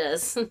that's what he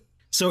does.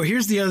 So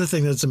here's the other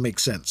thing that doesn't make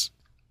sense.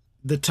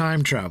 The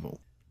time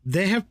travel.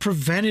 They have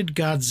prevented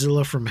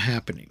Godzilla from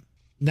happening.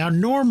 Now,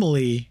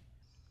 normally,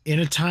 in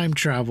a time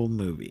travel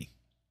movie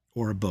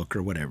or a book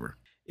or whatever,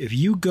 if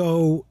you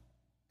go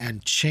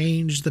and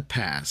change the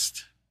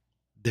past,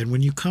 then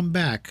when you come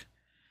back,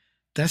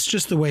 that's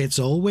just the way it's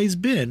always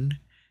been,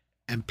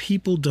 and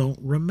people don't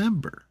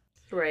remember.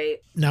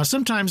 Right. Now,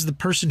 sometimes the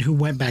person who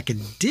went back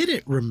and did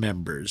it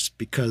remembers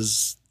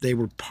because they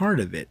were part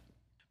of it,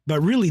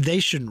 but really they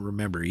shouldn't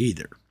remember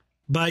either.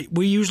 But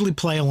we usually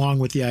play along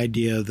with the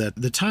idea that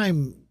the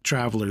time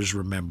travelers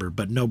remember,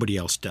 but nobody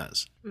else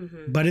does.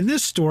 Mm-hmm. But in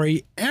this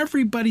story,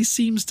 everybody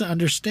seems to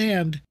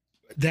understand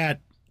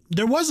that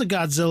there was a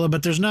Godzilla,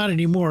 but there's not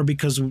anymore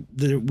because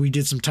we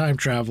did some time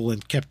travel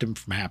and kept him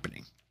from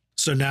happening.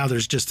 So now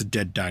there's just a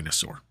dead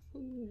dinosaur.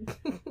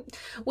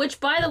 Which,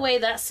 by the way,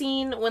 that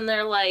scene when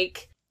they're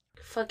like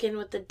fucking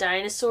with the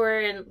dinosaur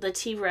and the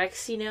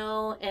T-Rex, you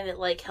know, and it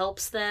like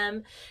helps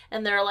them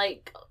and they're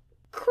like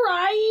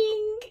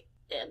crying.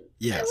 And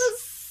yes. It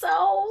was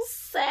so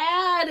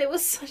sad. It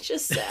was such a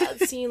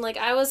sad scene. Like,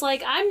 I was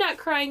like, I'm not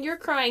crying, you're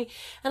crying.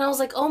 And I was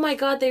like, oh my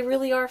God, they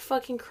really are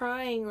fucking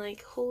crying.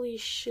 Like, holy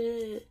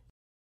shit.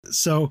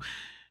 So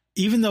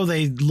even though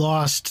they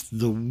lost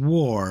the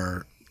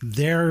war,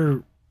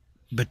 their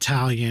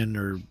battalion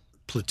or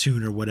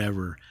platoon or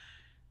whatever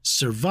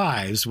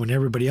survives when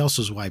everybody else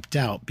was wiped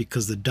out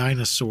because the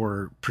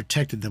dinosaur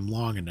protected them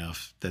long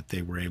enough that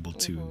they were able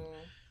to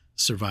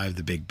survive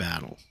the big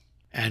battle.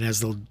 And as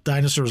the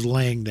dinosaur's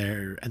laying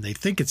there and they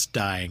think it's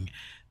dying,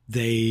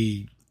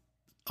 they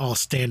all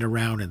stand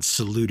around and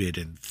salute it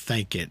and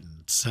thank it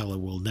and tell it,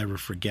 we'll never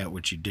forget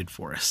what you did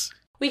for us.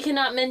 We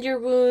cannot mend your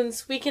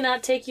wounds. We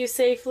cannot take you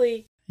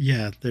safely.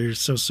 Yeah, they're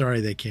so sorry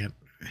they can't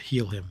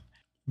heal him.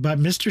 But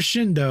Mr.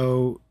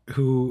 Shindo,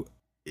 who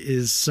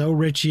is so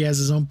rich he has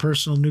his own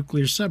personal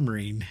nuclear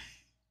submarine,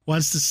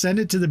 wants to send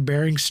it to the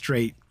Bering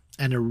Strait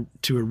and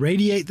to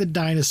irradiate the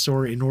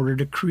dinosaur in order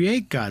to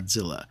create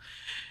Godzilla.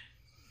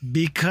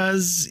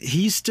 Because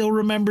he still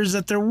remembers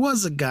that there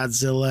was a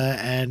Godzilla,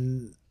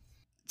 and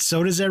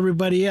so does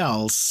everybody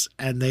else.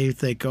 And they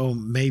think, oh,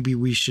 maybe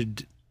we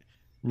should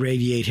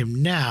radiate him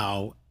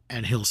now,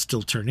 and he'll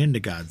still turn into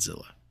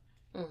Godzilla.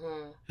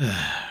 Mm-hmm.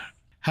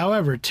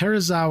 However,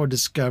 Teruzawa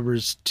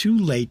discovers too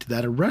late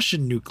that a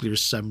Russian nuclear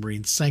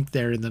submarine sank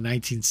there in the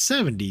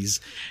 1970s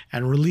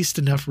and released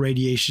enough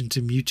radiation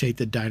to mutate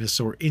the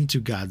dinosaur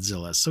into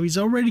Godzilla. So he's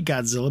already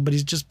Godzilla, but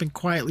he's just been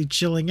quietly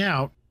chilling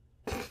out.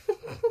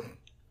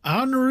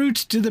 En route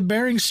to the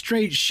Bering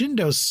Strait,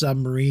 Shindo's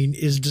submarine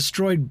is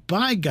destroyed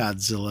by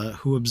Godzilla,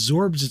 who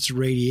absorbs its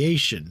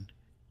radiation,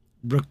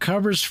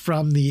 recovers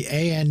from the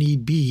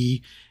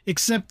ANEB,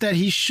 except that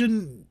he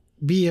shouldn't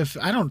be...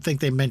 I don't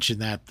think they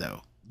mentioned that,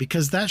 though,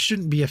 because that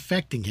shouldn't be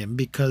affecting him,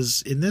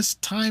 because in this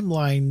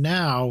timeline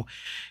now,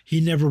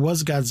 he never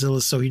was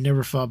Godzilla, so he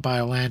never fought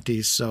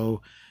Biollante,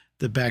 so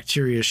the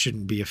bacteria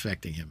shouldn't be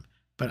affecting him.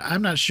 But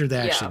I'm not sure they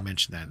actually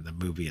mentioned that in the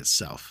movie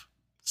itself,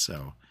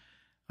 so...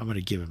 I'm going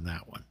to give him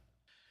that one.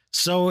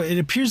 So it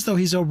appears though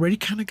he's already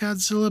kind of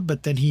Godzilla,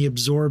 but then he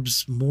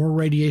absorbs more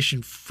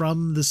radiation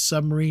from the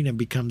submarine and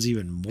becomes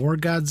even more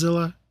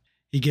Godzilla.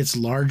 He gets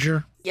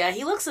larger. Yeah,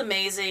 he looks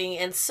amazing,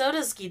 and so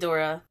does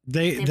Ghidorah.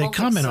 They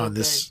comment on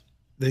this. Good.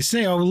 They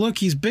say, oh, look,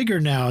 he's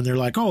bigger now. And they're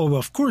like, oh, well,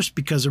 of course,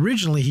 because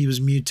originally he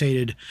was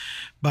mutated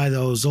by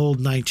those old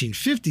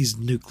 1950s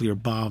nuclear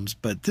bombs.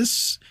 But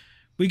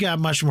we got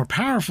much more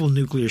powerful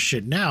nuclear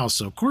shit now,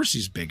 so of course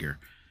he's bigger.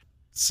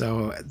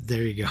 So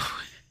there you go.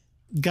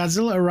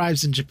 Godzilla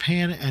arrives in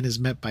Japan and is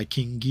met by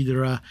King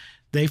Ghidorah.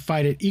 They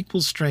fight at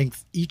equal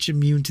strength, each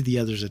immune to the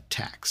other's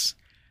attacks.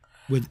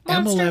 With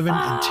M11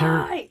 and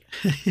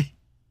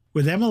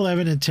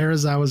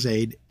Teruzawa's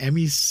aid,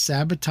 Emi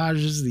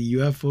sabotages the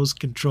UFO's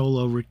control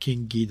over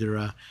King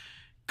Ghidorah,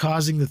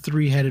 causing the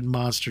three-headed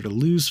monster to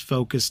lose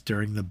focus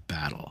during the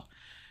battle.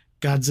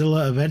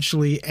 Godzilla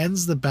eventually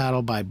ends the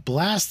battle by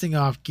blasting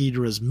off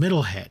Ghidorah's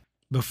middle head,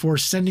 before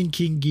sending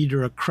King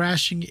Ghidorah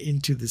crashing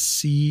into the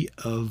Sea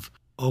of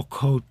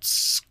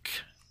Okhotsk.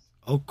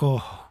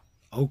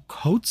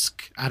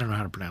 Okhotsk? I don't know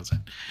how to pronounce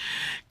that.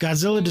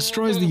 Godzilla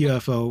destroys the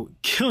UFO,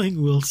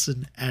 killing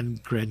Wilson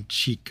and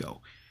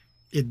Grenchiko.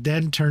 It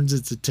then turns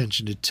its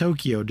attention to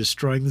Tokyo,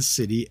 destroying the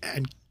city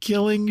and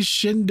killing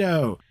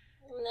Shindo.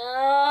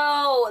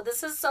 No,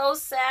 this is so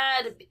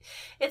sad.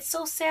 It's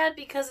so sad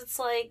because it's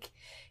like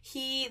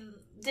he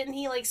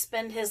like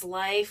spend his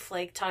life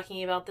like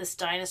talking about this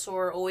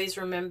dinosaur, always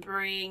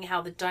remembering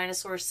how the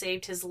dinosaur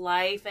saved his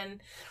life,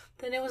 and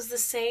then it was the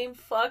same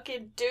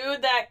fucking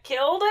dude that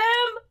killed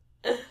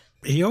him?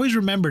 He always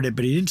remembered it,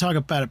 but he didn't talk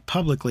about it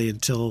publicly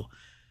until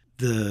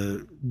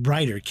the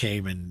writer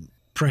came and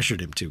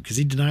pressured him to, because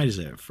he denied it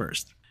at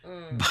first.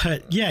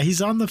 But yeah, he's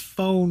on the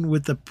phone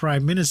with the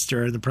prime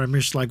minister, and the prime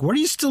minister's like, what are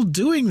you still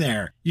doing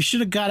there? You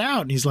should have got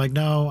out. And he's like,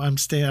 no,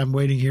 I'm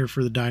waiting here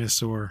for the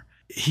dinosaur.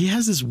 He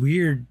has this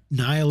weird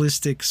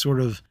nihilistic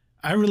sort of,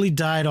 I really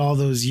died all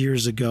those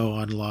years ago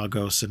on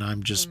Lagos, and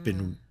I'm just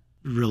been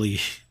really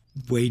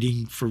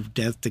waiting for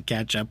death to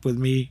catch up with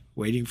me,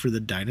 waiting for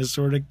the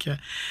dinosaur to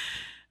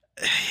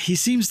He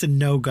seems to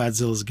know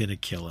Godzilla's going to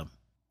kill him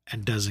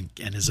and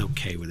is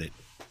okay with it.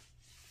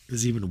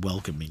 Is even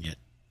welcoming it.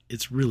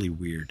 It's really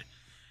weird.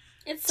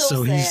 It's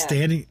so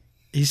sad.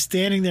 He's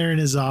standing there in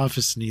his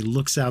office, and he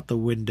looks out the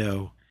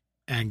window,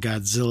 and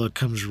Godzilla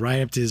comes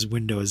right up to his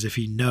window as if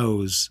he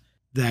knows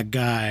that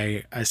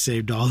guy I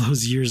saved all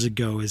those years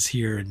ago is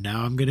here and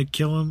now I'm going to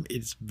kill him.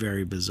 It's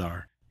very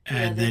bizarre.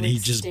 And then he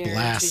just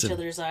blasts into each him.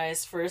 other's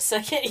eyes for a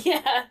second.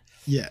 Yeah.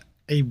 Yeah.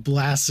 He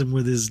blasts him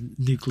with his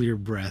nuclear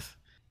breath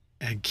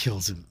and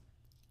kills him.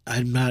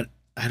 I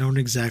don't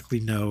exactly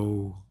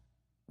know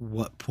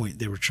what point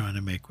they were trying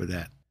to make with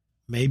that.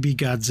 Maybe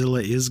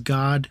Godzilla is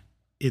God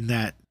in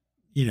that,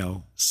 you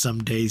know,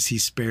 some days he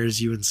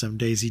spares you and some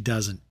days he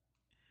doesn't.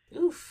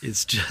 Oof.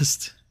 It's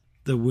just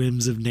the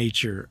whims of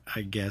nature,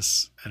 I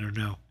guess. I don't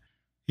know.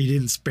 He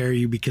didn't spare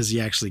you because he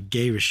actually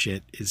gave a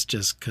shit. It's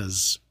just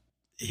because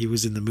he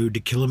was in the mood to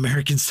kill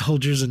American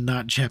soldiers and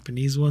not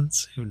Japanese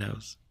ones. Who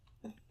knows?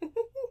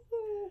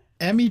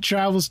 Emmy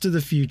travels to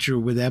the future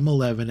with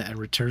M11 and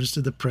returns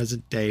to the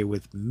present day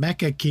with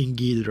Mecha King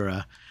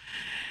Ghidorah,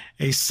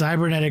 a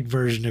cybernetic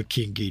version of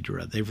King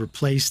Ghidorah. They've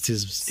replaced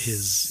his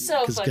so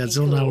because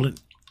fucking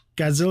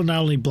Godzilla not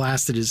only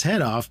blasted his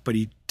head off, but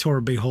he tore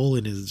a big hole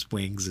in his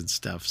wings and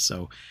stuff.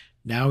 So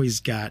now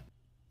he's got.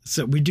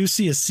 So we do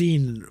see a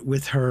scene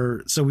with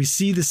her. So we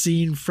see the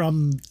scene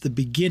from the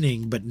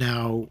beginning, but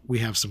now we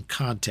have some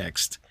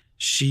context.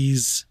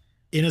 She's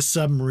in a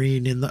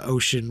submarine in the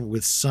ocean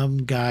with some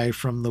guy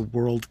from the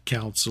World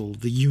Council,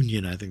 the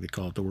Union, I think they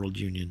call it, the World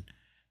Union,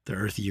 the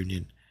Earth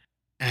Union,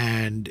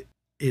 and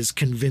is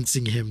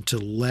convincing him to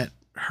let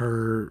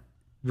her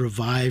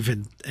revive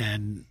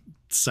and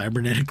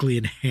cybernetically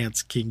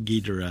enhance King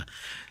Ghidorah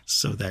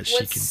so that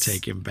she can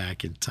take him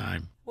back in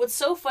time. What's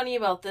so funny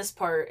about this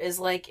part is,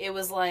 like, it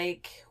was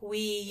like we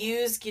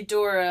used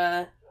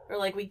Ghidorah, or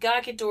like we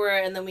got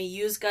Ghidorah and then we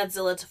used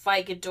Godzilla to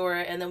fight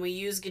Ghidorah and then we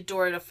used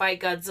Ghidorah to fight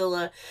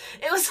Godzilla.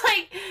 It was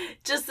like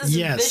just this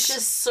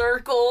vicious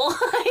circle.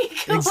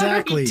 Like, exactly.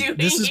 What are we doing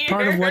this is here?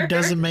 part of what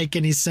doesn't make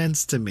any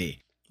sense to me.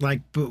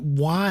 Like, but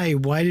why?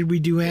 Why did we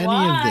do any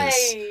of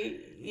this?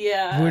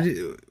 Yeah.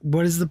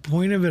 What is the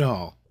point of it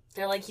all?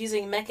 They're like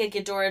using Mecha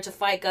Ghidorah to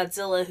fight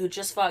Godzilla, who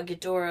just fought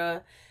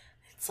Ghidorah.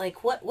 It's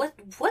like, what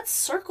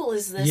circle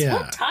is this? Yeah.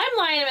 What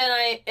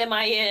timeline am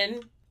I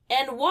in?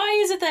 And why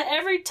is it that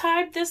every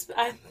time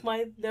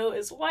my note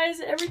is, why is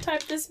it every time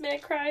this man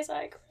cries,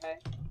 I cry?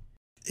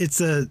 It's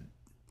a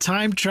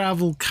time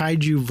travel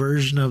kaiju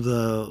version of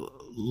the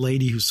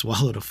lady who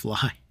swallowed a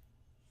fly.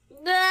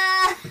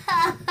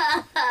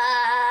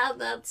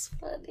 That's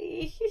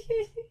funny.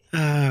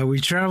 We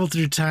travel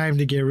through time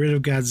to get rid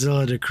of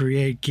Godzilla to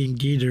create King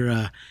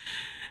Ghidorah.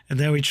 And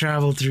then we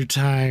travel through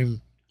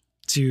time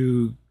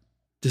to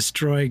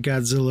destroy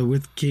Godzilla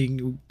with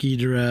King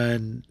Ghidorah.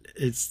 And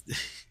it's...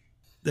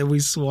 Then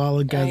we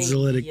swallow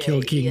Godzilla to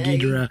kill King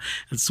Ghidorah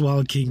and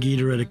swallow King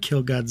Ghidorah to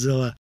kill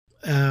Godzilla.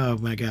 Oh,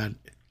 my God.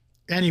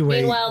 Anyway,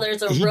 meanwhile,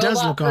 there's a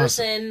robot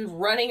person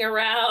running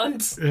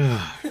around.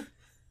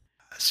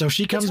 So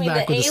she comes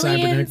back the with aliens, a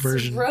cybernetic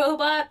version.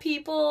 Robot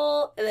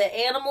people, the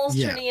animals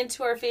turning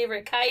into our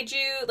favorite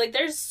kaiju. Like,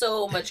 there's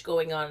so much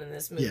going on in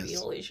this movie. Yes.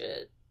 Holy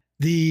shit.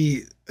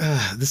 The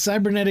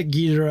cybernetic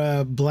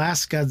Ghidorah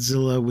blasts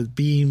Godzilla with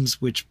beams,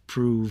 which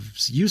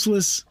proves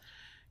useless.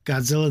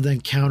 Godzilla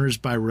then counters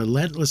by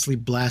relentlessly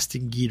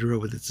blasting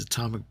Ghidorah with its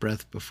atomic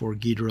breath before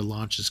Ghidorah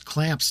launches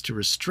clamps to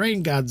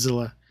restrain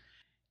Godzilla.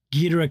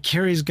 Ghidorah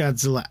carries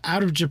Godzilla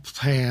out of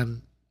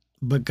Japan,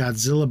 but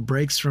Godzilla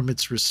breaks from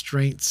its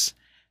restraints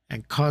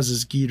and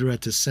causes Ghidorah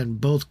to send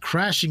both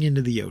crashing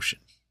into the ocean.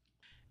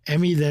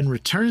 Emmy then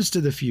returns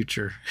to the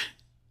future,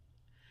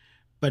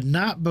 but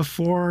not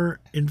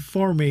before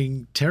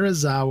informing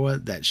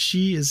Terazawa that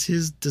she is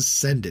his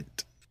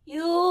descendant.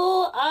 You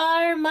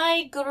are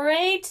my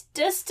great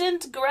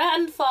distant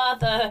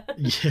grandfather.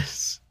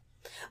 Yes.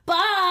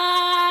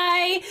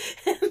 Bye!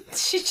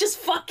 She just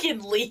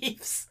fucking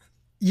leaves.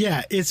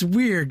 Yeah, it's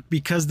weird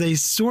because they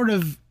sort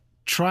of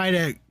try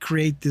to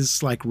create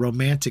this like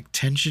romantic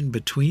tension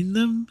between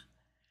them,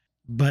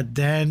 but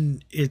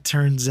then it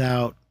turns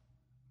out,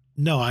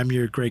 no, I'm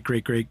your great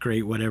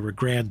whatever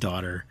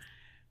granddaughter.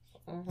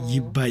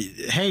 But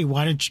hey,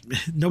 why don't you,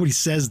 nobody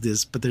says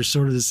this, but there's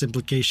sort of this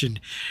implication,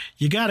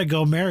 you got to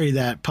go marry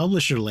that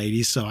publisher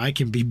lady so I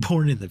can be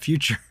born in the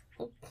future.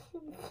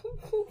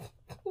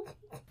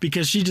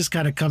 Because she just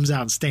kind of comes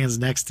out and stands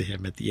next to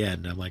him at the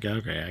end. I'm like,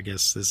 okay, I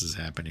guess this is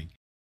happening.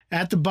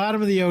 At the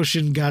bottom of the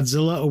ocean,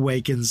 Godzilla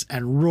awakens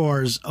and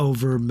roars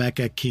over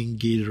Mecha King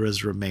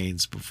Ghidorah's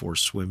remains before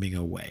swimming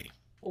away.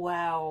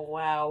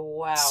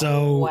 Wow.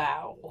 So,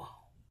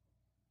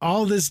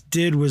 all this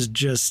did was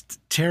just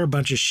tear a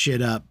bunch of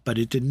shit up, but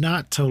it did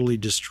not totally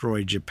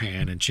destroy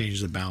Japan and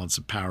change the balance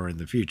of power in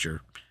the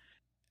future.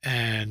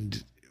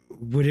 And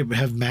would it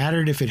have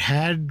mattered if it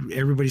had?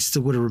 Everybody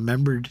still would have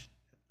remembered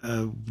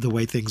the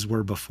way things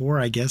were before,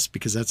 I guess,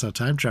 because that's how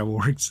time travel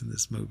works in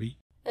this movie.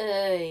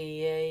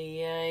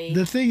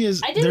 The thing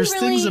is, there's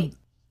things...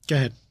 Go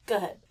ahead.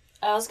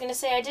 I was going to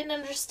say, I didn't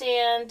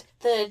understand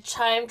the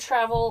time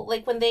travel,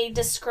 like when they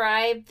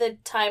describe the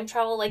time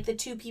travel, like the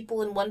two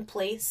people in one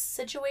place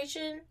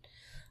situation.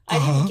 I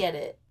didn't get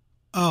it.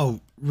 Oh,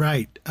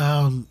 right.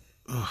 I'm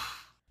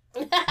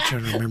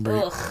trying to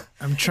remember.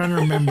 I'm trying to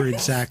remember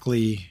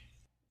exactly.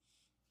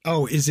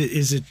 Oh, is it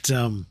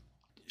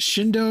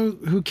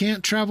Shindo who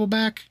can't travel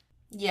back?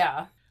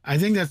 Yeah. I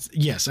think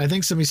yes. I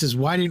think somebody says,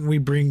 why didn't we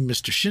bring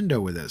Mr.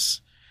 Shindo with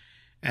us?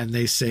 And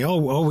they say,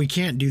 oh, we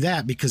can't do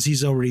that because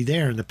he's already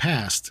there in the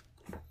past.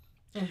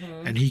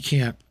 Mm-hmm. And he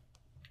can't.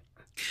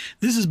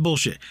 This is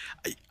bullshit.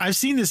 I've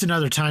seen this in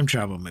other time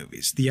travel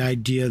movies. The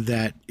idea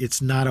that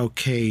it's not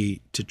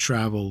okay to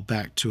travel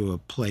back to a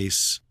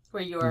place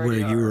where you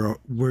already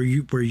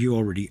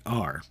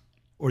are,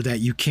 or that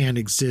you can't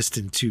exist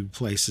in two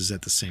places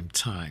at the same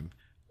time.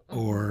 Mm-hmm.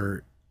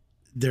 Or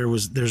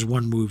there's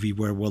one movie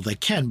where, well, they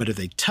can, but if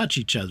they touch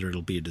each other,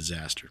 it'll be a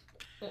disaster.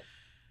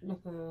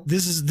 Mm-hmm.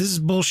 This is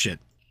bullshit.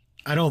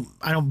 I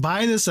don't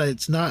buy this.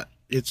 It's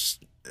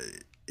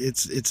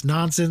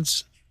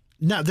nonsense.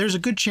 Now, there's a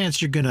good chance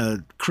you're going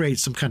to create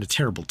some kind of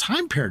terrible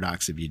time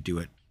paradox if you do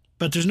it,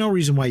 but there's no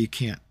reason why you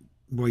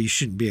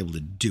shouldn't be able to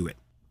do it.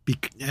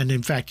 And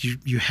in fact,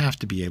 you have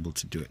to be able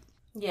to do it.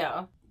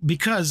 Yeah.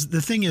 Because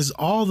the thing is,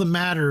 all the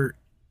matter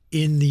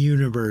in the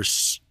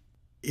universe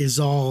is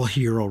all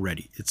here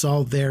already. It's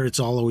all there. It's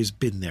all always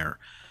been there.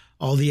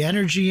 All the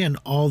energy and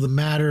all the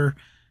matter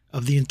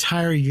of the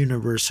entire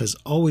universe has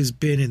always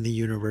been in the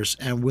universe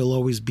and will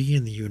always be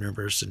in the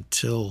universe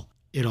until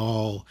it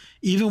all,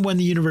 even when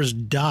the universe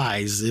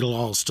dies, it'll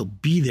all still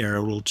be there.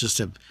 It will just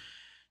have,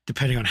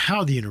 depending on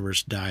how the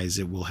universe dies,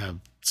 it will have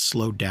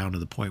slowed down to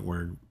the point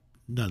where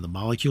none of the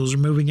molecules are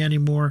moving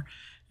anymore,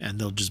 and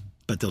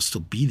they'll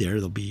still be there.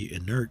 They'll be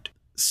inert.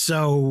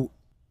 So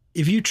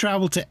if you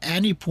travel to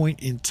any point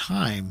in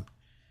time,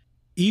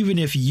 even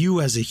if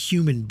you as a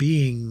human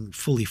being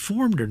fully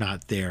formed are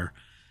not there,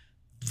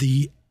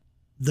 the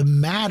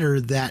matter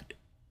that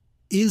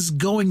is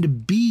going to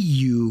be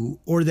you,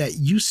 or that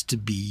used to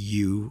be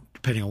you,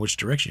 depending on which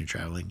direction you're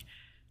traveling,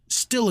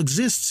 still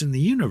exists in the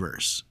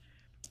universe.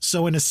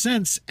 So in a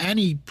sense,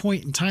 any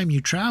point in time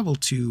you travel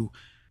to,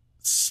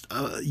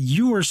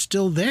 you are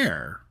still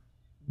there,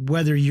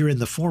 whether you're in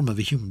the form of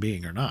a human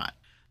being or not.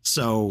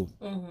 So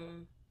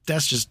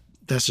that's just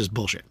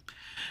bullshit.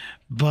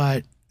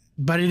 But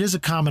it is a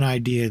common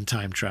idea in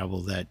time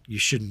travel that you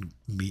shouldn't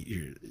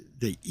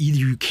that either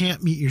you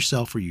can't meet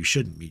yourself or you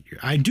shouldn't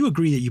I do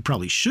agree that you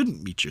probably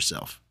shouldn't meet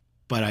yourself,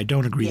 but I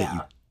don't agree that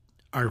you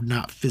are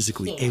not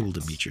physically able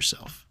to meet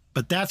yourself.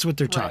 But that's what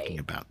they're talking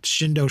about.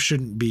 Shindo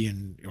shouldn't be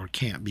in, or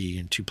can't be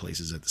in, two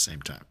places at the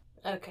same time.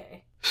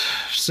 Okay.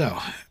 So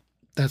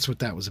that's what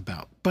that was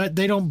about. But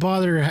they don't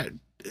bother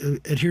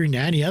adhering to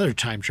any other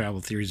time travel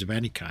theories of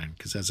any kind,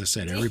 because as I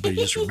said, everybody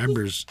just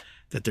remembers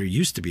that there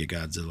used to be a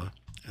Godzilla,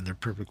 and they're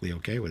perfectly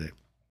okay with it.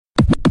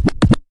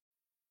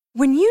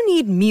 When you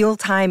need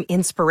mealtime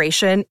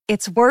inspiration,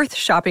 it's worth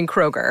shopping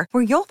Kroger,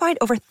 where you'll find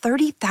over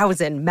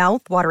 30,000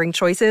 mouth-watering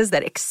choices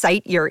that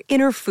excite your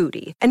inner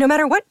foodie. And no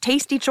matter what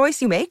tasty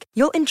choice you make,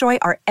 you'll enjoy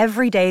our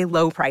everyday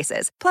low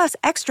prices, plus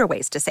extra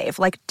ways to save,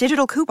 like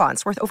digital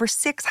coupons worth over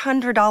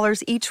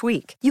 $600 each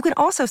week. You can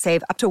also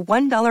save up to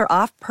 $1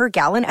 off per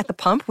gallon at the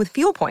pump with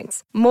fuel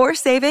points. More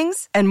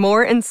savings and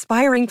more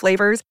inspiring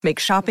flavors make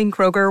shopping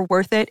Kroger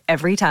worth it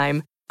every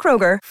time.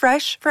 Kroger,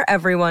 fresh for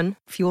everyone.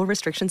 Fuel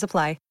restrictions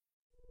apply.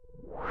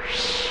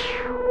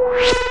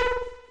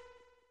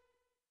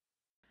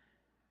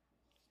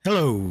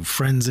 Hello,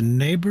 friends and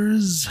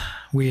neighbors.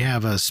 We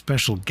have a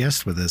special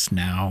guest with us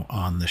now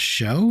on the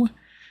show.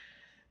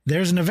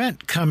 There's an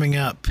event coming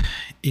up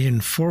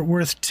in Fort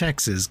Worth,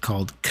 Texas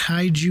called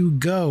Kaiju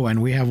Go,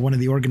 and we have one of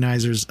the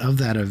organizers of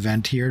that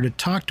event here to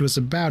talk to us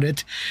about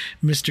it,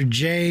 Mr.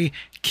 Jay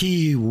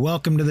Key.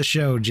 Welcome to the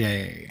show,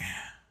 Jay.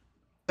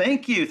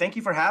 Thank you. Thank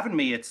you for having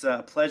me. It's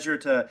a pleasure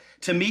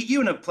to meet you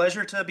and a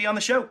pleasure to be on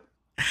the show.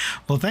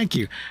 Well, thank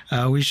you.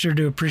 We sure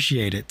do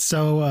appreciate it.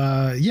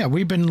 So,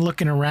 we've been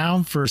looking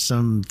around for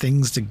some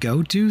things to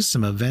go to,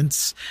 some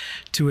events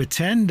to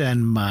attend,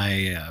 and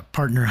my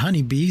partner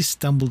Honeybee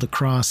stumbled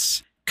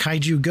across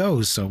Kaiju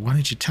Go. So why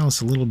don't you tell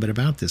us a little bit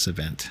about this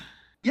event?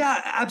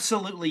 Yeah,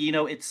 absolutely. You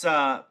know, it's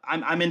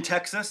I'm in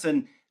Texas,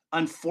 and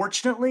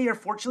unfortunately or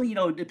fortunately, you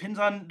know, it depends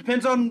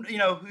on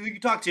who you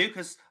talk to,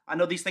 because I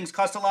know these things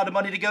cost a lot of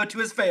money to go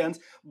to as fans,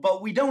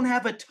 but we don't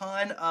have a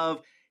ton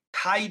of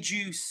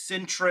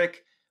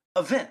kaiju-centric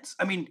events.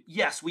 I mean,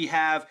 yes, we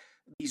have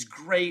these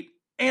great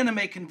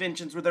anime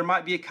conventions where there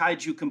might be a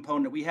kaiju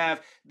component. We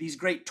have these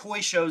great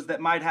toy shows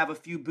that might have a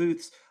few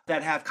booths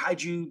that have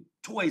kaiju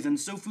toys and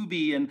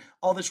sofubi and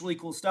all this really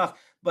cool stuff,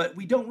 but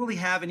we don't really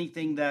have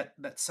anything that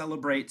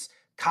celebrates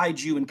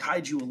kaiju and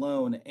kaiju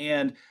alone.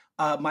 And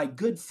my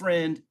good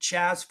friend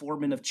Chaz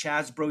Foreman of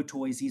Chaz Bro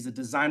Toys, he's a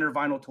designer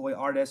vinyl toy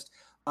artist.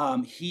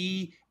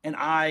 He and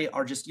I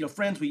are just,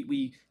 friends.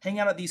 We hang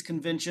out at these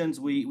conventions.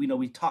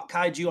 We talk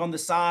kaiju on the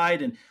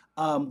side, and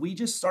we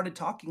just started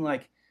talking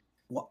like,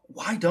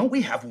 why don't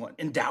we have one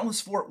in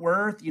Dallas, Fort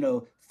Worth,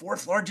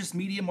 fourth largest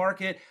media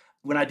market?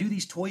 When I do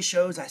these toy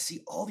shows, I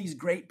see all these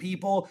great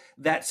people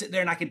that sit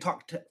there and I can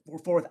talk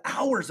for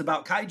hours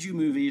about kaiju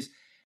movies.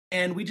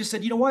 And we just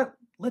said, you know what,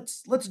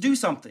 let's do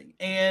something,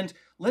 and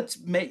let's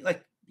make,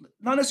 like,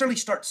 not necessarily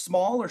start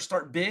small or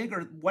start big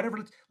or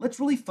whatever. Let's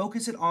really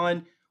focus it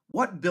on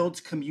what builds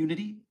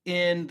community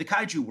in the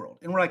kaiju world.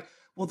 And we're like,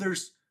 well,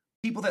 there's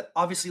people that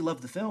obviously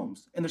love the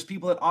films, and there's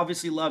people that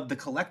obviously love the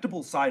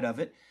collectible side of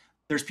it.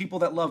 There's people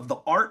that love the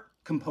art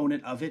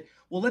component of it.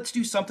 Well, let's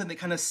do something that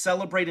kind of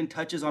celebrate and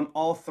touches on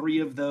all three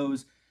of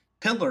those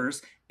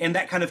pillars. And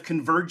that kind of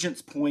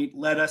convergence point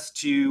led us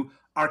to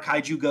our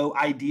Kaiju Go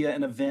idea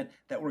and event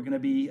that we're going to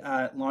be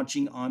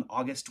launching on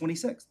August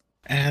 26th.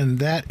 And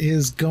that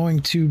is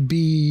going to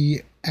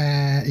be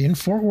in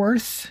Fort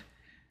Worth.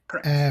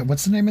 Correct.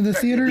 What's the name of the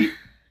theater?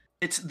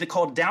 It's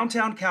called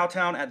Downtown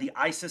Cowtown at the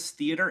ISIS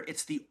Theater.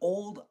 It's the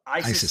old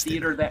ISIS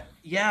Theater that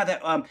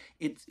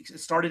it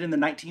started in the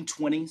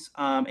 1920s,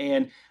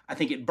 and I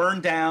think it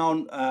burned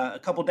down a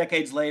couple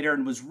decades later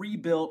and was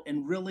rebuilt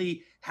and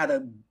really had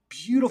a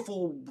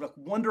beautiful,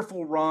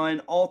 wonderful run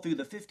all through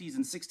the 50s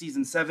and 60s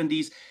and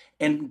 70s,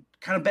 and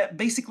kind of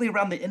basically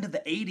around the end of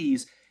the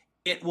 80s,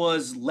 it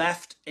was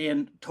left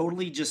and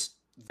totally just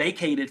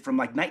vacated from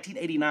like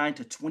 1989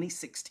 to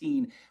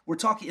 2016. We're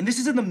talking, and this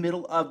is in the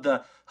middle of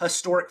the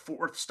historic Fort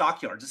Worth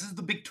stockyards. This is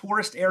the big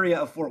tourist area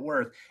of Fort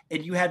Worth.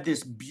 And you had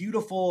this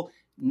beautiful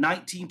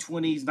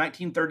 1920s,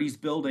 1930s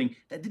building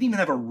that didn't even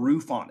have a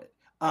roof on it.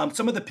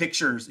 Some of the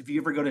pictures, if you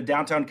ever go to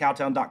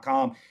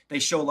downtowncowtown.com, they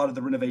show a lot of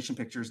the renovation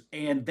pictures,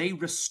 and they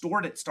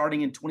restored it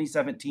starting in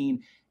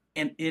 2017.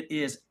 And it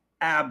is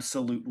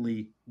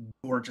absolutely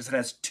gorgeous. It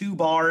has 2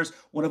 bars.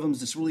 One of them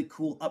is this really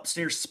cool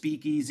upstairs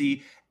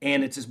speakeasy,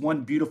 and it's this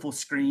one beautiful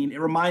screen.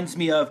 It reminds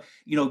me of,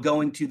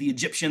 going to the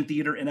Egyptian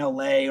Theater in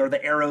LA or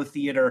the Aero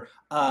Theater,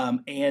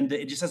 and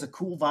it just has a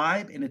cool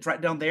vibe, and it's right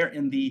down there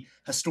in the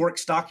historic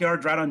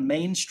stockyards, right on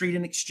Main Street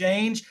in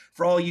Exchange,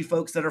 for all you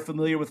folks that are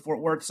familiar with Fort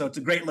Worth. So it's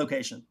a great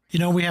location.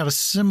 We have a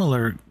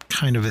similar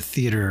kind of a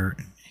theater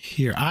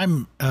here.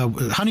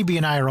 Honeybee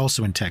and I are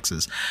also in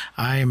Texas.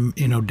 I'm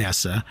in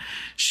Odessa.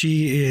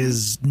 She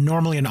is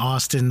normally in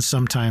Austin.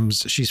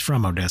 Sometimes she's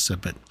from Odessa,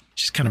 but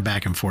she's kind of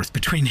back and forth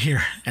between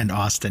here and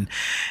Austin.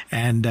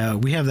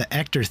 And we have the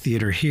Ector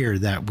Theater here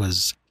that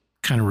was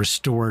kind of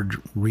restored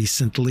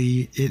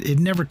recently. It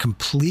never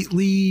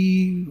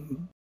completely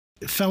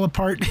fell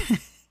apart.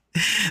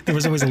 There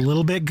was always a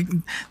little bit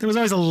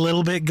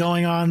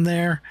going on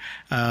there.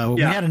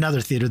 We had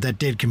another theater that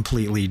did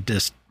completely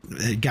just,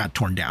 it got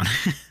torn down.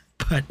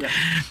 But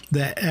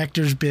the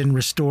Ector's been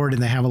restored,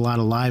 and they have a lot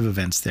of live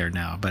events there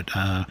now. But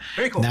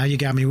very cool. Now you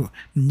got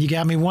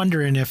me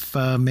wondering if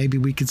maybe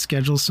we could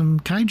schedule some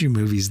kaiju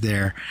movies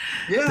there.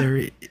 Yeah.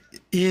 There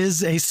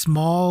is a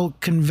small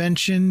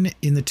convention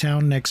in the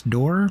town next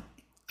door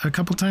a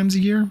couple times a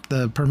year,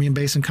 the Permian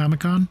Basin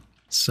Comic-Con.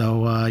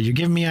 So you're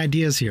giving me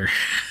ideas here.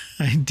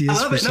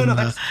 Ideas for some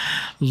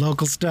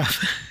local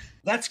stuff.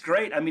 That's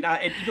great. I mean,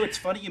 it's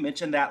funny you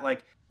mentioned that.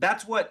 Like,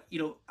 that's what,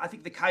 I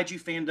think the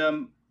kaiju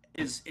fandom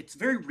it's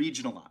very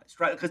regionalized,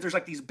 right? Because there's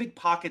like these big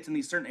pockets in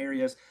these certain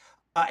areas.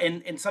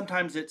 And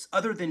sometimes it's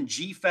other than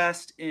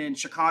G-Fest in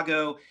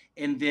Chicago,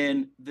 and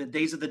then the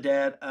Days of the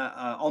Dead,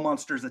 All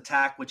Monsters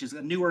Attack, which is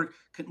a newer,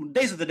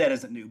 Days of the Dead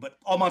isn't new, but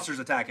All Monsters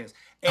Attack is.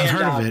 And, I've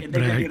heard of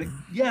it.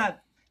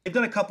 They've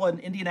done a couple in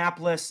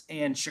Indianapolis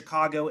and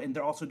Chicago, and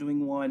they're also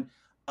doing one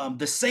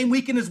the same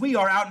weekend as we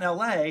are out in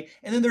LA.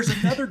 And then there's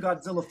another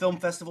Godzilla Film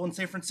Festival in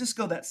San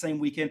Francisco that same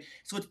weekend.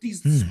 So it's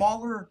these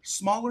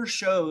smaller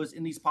shows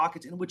in these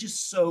pockets, and which is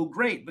so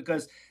great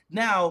because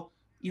now,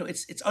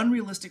 it's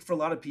unrealistic for a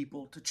lot of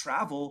people to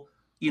travel,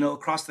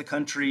 across the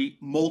country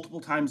multiple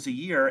times a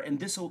year. And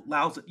this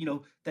allows,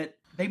 that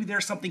maybe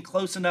there's something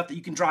close enough that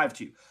you can drive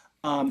to.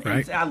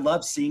 Right. And I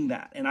love seeing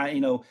that. And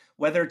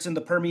whether it's in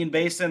the Permian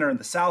Basin or in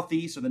the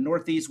Southeast or the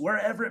Northeast,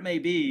 wherever it may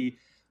be,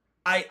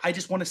 I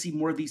just want to see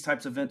more of these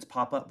types of events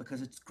pop up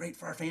because it's great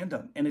for our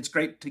fandom, and it's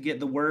great to get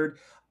the word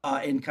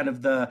and kind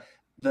of the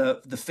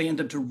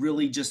fandom to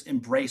really just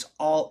embrace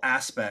all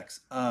aspects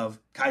of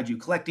kaiju,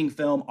 collecting,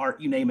 film,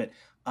 art, you name it.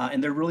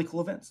 And they're really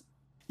cool events.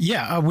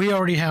 Yeah, we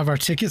already have our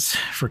tickets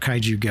for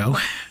Kaiju Go.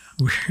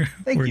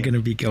 We're going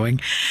to be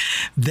going.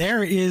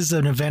 There is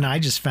an event I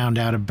just found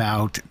out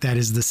about that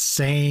is the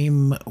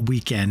same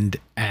weekend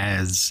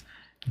as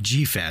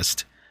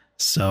G-Fest.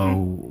 So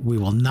we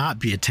will not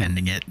be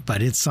attending it,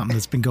 but it's something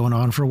that's been going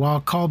on for a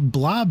while called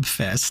Blob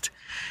Fest.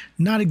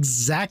 Not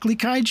exactly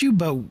kaiju,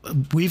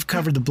 but we've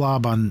covered the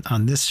blob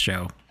on this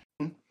show.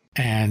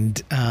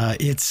 And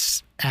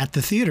it's at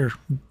the theater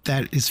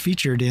that is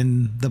featured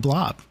in the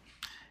blob.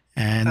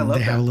 And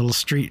they have a little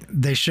street.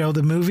 They show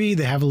the movie.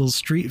 They have a little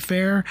street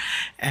fair.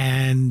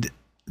 And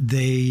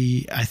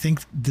I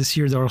think this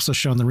year they're also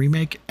showing the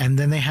remake. And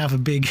then they have a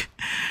big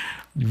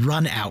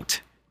run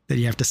out that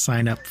you have to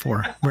sign up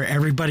for, where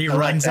everybody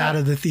runs out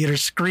of the theater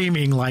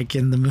screaming like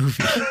in the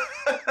movie.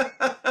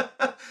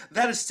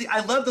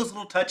 I love those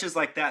little touches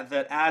like that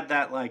add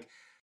that, like,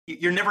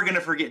 you're never going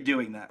to forget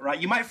doing that, right?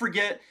 You might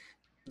forget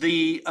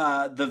the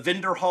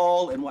vendor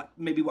hall and what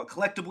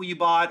collectible you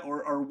bought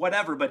or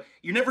whatever, but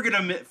you're never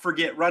going to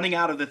forget running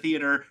out of the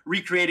theater,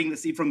 recreating the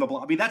scene from the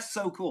blob. I mean, that's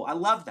so cool. I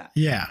love that.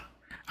 Yeah.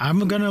 I'm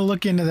going to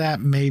look into that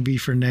maybe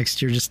for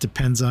next year. Just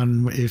depends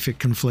on if it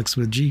conflicts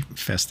with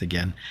G-Fest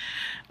again.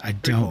 I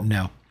don't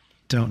know.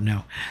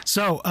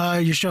 So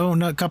you're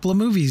showing a couple of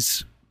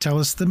movies. Tell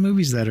us the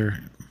movies that are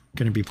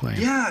going to be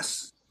playing.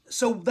 Yes.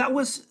 So that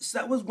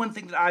was one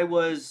thing that I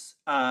was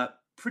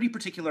pretty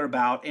particular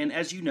about. And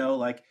as you know,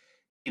 like,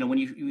 when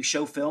you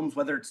show films,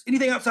 whether it's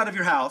anything outside of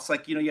your house,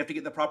 like, you have to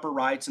get the proper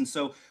rights. And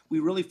so we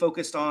really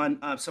focused on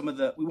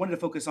we wanted to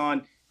focus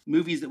on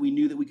movies that we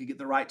knew that we could get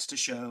the rights to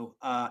show.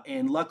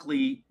 And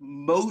luckily,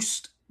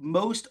 most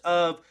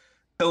of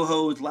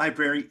Toho's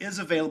library is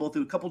available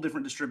through a couple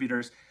different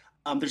distributors.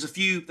 There's a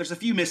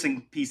few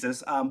missing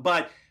pieces,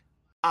 but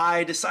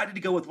I decided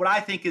to go with what I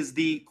think is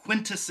the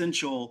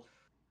quintessential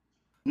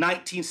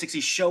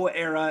 1960s Showa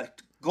era,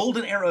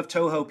 golden era of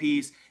Toho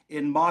piece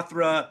in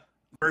Mothra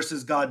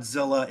versus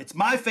Godzilla. It's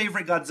my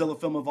favorite Godzilla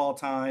film of all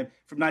time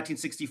from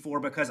 1964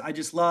 because I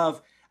just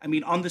love. I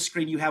mean, on the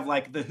screen you have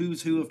like the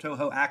who's who of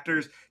Toho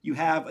actors. You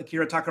have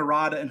Akira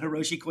Takarada and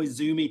Hiroshi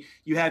Koizumi.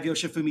 You have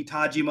Yoshifumi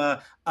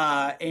Tajima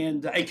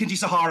and Kenji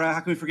Sahara.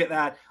 How can we forget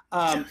that?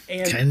 And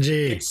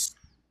Kenji.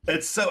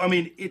 It's so. I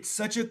mean, it's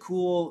such a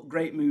cool,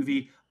 great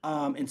movie,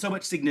 and so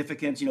much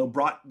significance.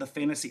 Brought the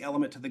fantasy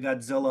element to the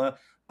Godzilla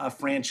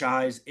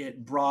franchise.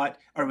 It brought,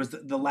 or was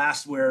the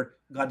last where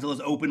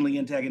Godzilla's openly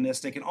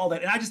antagonistic and all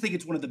that. And I just think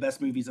it's one of the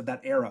best movies of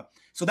that era.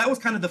 So that was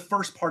kind of the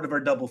first part of our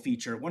double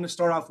feature. I want to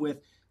start off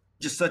with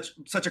just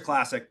such a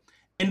classic.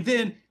 And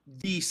then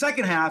the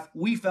second half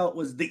we felt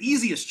was the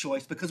easiest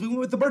choice because we went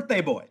with the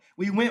birthday boy.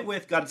 We went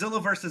with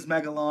Godzilla versus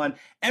Megalon.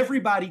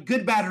 Everybody,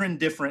 good, bad, or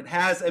indifferent,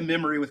 has a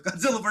memory with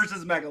Godzilla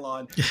versus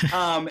Megalon.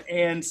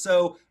 And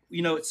so,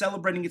 it's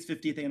celebrating its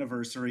 50th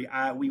anniversary.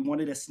 We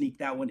wanted to sneak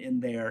that one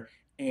in there.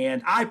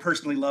 And I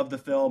personally love the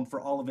film for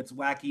all of its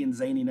wacky and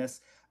zaniness.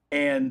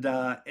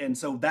 And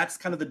so that's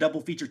kind of the double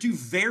feature. Two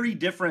very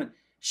different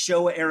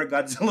Showa era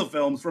Godzilla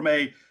films from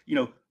a,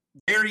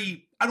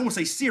 very, I don't want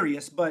to say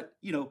serious, but,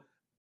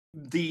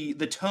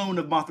 the tone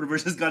of Mothra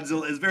versus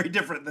Godzilla is very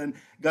different than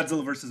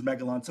Godzilla versus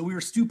Megalon. So we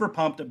were super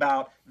pumped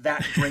about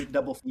that great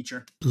double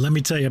feature. Let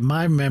me tell you,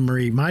 my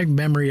memory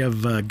of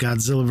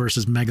Godzilla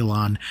versus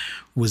Megalon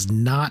was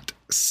not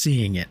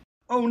seeing it.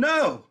 Oh,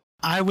 no.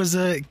 I was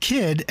a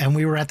kid and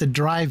we were at the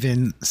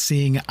drive-in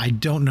seeing I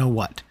don't know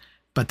what,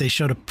 but they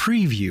showed a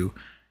preview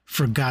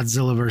for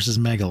Godzilla versus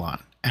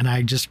Megalon. And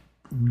I just,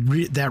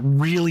 that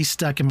really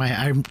stuck in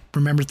I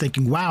remember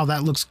thinking, wow,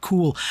 that looks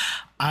cool.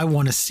 I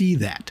want to see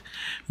that.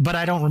 But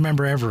I don't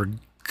remember ever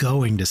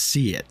going to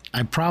see it.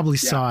 I probably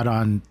saw it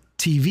on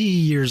TV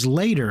years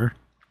later.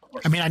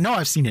 I mean, I know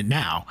I've seen it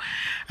now.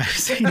 I've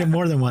seen it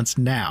more than once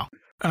now.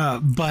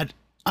 But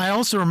I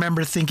also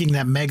remember thinking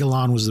that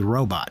Megalon was the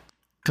robot.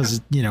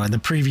 Because, in the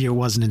preview, it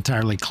wasn't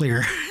entirely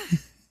clear.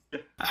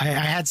 I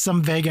had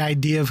some vague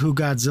idea of who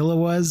Godzilla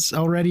was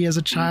already as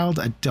a child.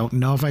 I don't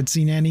know if I'd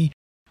seen any,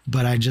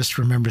 but I just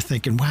remember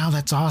thinking, wow,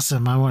 that's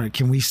awesome.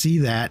 Can we see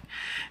that?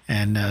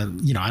 And,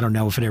 I don't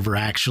know if it ever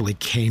actually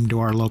came to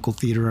our local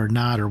theater or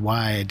not, or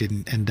why I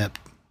didn't end up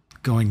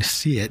going to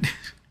see it.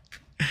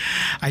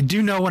 I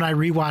do know when I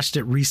rewatched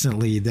it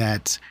recently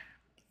that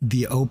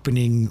the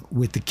opening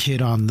with the kid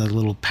on the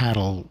little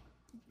paddle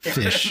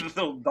fish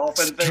little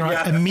dolphin thing,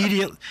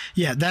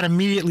 that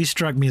immediately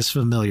struck me as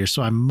familiar,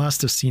 so I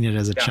must have seen it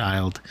as a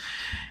child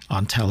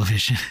on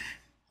television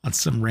on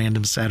some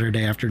random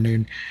Saturday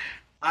afternoon.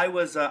 I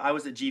was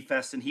at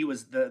G-Fest, and he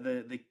was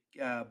the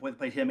boy that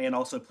played him and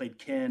also played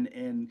Ken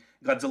in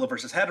Godzilla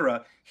versus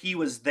Hedorah. He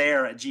was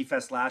there at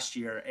G-Fest last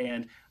year,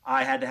 and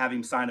I had to have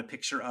him sign a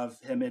picture of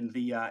him in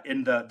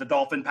the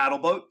dolphin paddle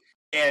boat,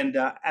 and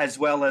as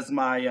well as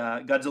my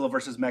Godzilla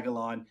versus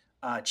Megalon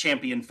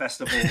champion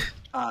festival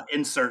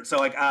insert.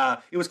 So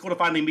it was cool to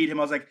finally meet him.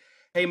 I was like,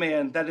 hey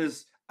man, that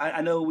is,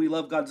 I know we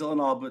love Godzilla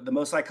and all, but the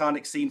most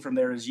iconic scene from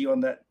there is you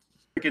on that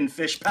freaking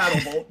fish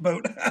paddle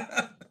boat.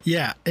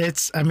 Yeah,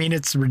 it's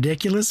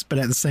ridiculous, but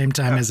at the same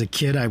time, as a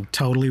kid, I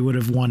totally would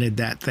have wanted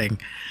that thing.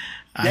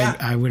 Yeah.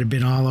 I would have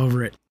been all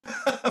over it.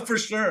 For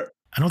sure.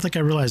 I don't think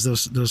I realized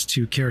those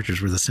two characters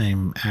were the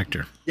same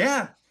actor.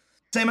 Yeah,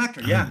 same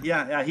actor.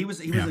 Yeah. He was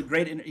a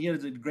great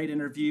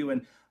interview,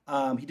 and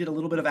he did a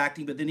little bit of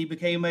acting, but then he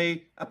became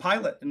a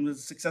pilot and was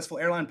a successful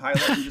airline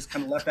pilot and just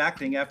kind of left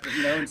acting after,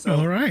 and so.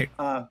 All right.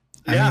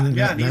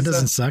 That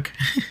doesn't suck.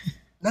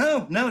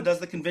 No, does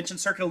the convention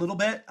circuit a little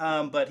bit,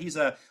 but was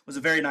a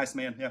very nice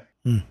man.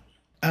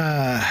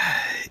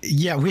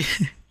 Yeah.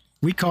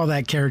 We call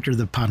that character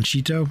the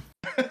Panchito.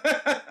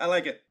 I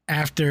like it.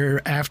 After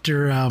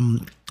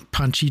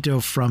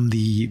Panchito from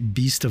the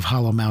Beast of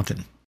Hollow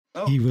Mountain.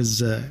 Oh. He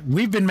was.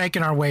 We've been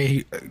making our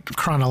way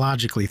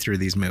chronologically through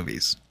these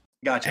movies.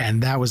 Gotcha.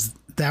 And that was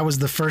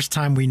the first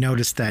time we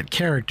noticed that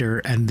character,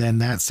 and then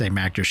that same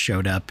actor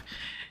showed up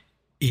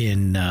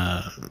in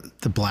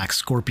the Black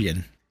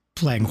Scorpion,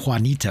 playing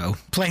Juanito,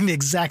 playing the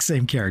exact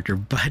same character,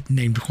 but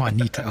named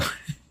Juanito.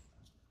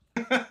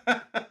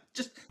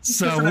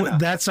 So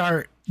that's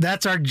our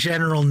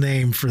general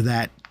name for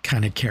that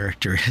kind of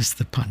character, is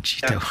the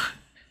Panchito.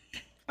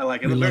 Yeah. I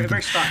like it.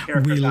 Very stock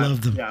character. We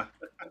love them. Yeah.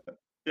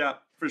 Yeah,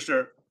 for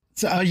sure.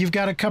 So you've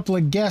got a couple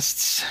of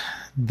guests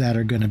that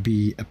are going to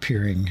be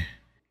appearing.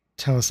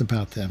 Tell us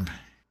about them.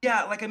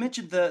 Yeah, like I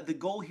mentioned, the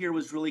goal here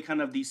was really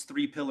kind of these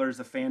three pillars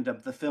of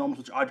fandom: the films,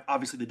 which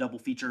obviously the double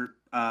feature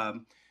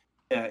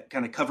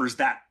kind of covers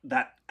that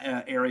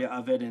area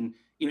of it. And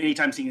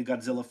anytime seeing a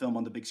Godzilla film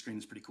on the big screen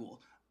is pretty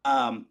cool.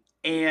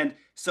 And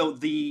so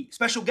the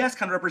special guests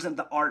kind of represent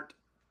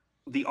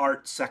the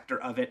art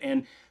sector of it.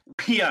 And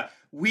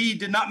we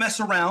did not mess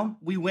around.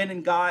 We went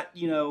and got,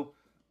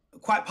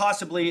 quite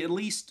possibly, at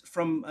least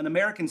from an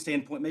American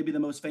standpoint, maybe the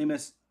most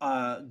famous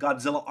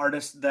Godzilla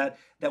artist that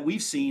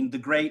we've seen, the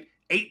great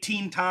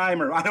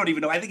 18-time, or I don't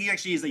even know, I think he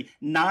actually is a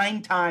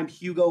 9-time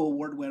Hugo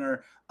Award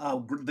winner,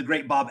 the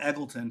great Bob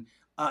Eggleton.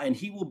 And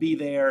he will be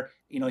there.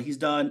 He's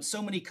done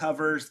so many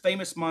covers,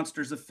 famous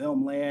monsters of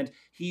Filmland.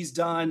 He's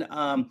done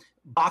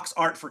box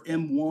art for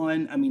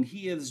M1. I mean,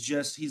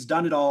 he's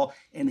done it all.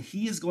 And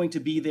he is going to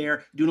be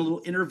there doing a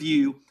little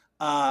interview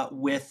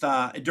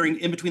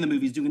in between the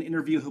movies, doing an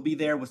interview. He'll be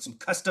there with some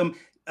custom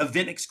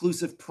event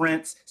exclusive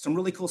prints, some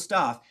really cool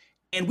stuff.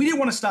 And we didn't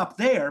want to stop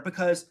there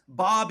because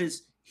Bob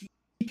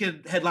he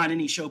could headline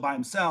any show by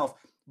himself,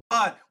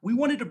 but we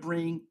wanted to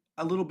bring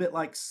a little bit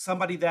like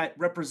somebody that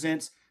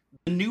represents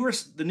the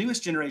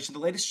newest generation, the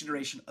latest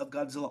generation of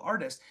Godzilla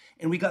artists.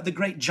 And we got the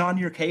great John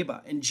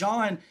Yerkeba. And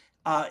John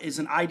is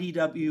an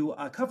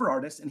IDW cover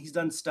artist, and he's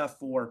done stuff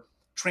for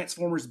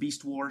Transformers,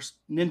 Beast Wars,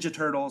 Ninja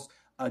Turtles,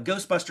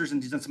 Ghostbusters,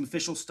 and he's done some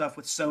official stuff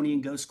with Sony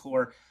and Ghost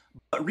Corps.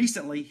 But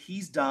recently,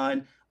 he's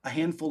done a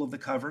handful of the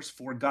covers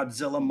for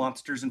Godzilla,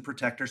 Monsters, and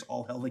Protectors,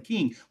 All Hail the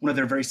King, one of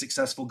their very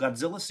successful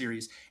Godzilla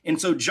series. And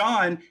so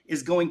John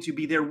is going to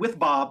be there with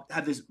Bob,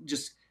 have this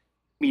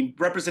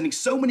representing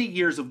so many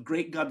years of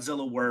great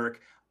Godzilla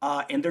work.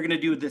 And they're going to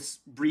do this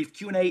brief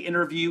Q&A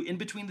interview in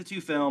between the two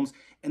films.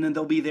 And then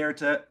they'll be there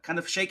to kind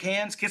of shake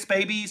hands, kiss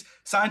babies,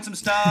 sign some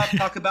stuff,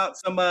 talk about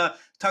some of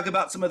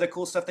the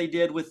cool stuff they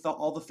did with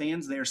all the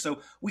fans there. So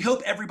we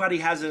hope everybody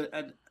has a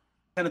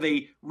kind of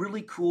a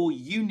really cool,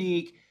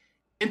 unique,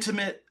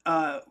 intimate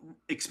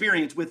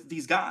experience with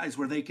these guys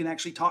where they can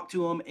actually talk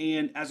to them,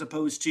 and as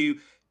opposed to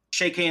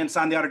shake hands,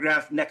 sign the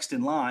autograph next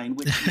in line,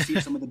 which you see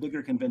at some of the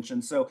bigger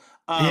conventions. So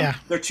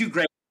they're two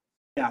great.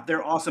 Yeah,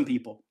 they're awesome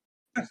people.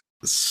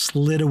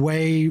 Slid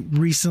away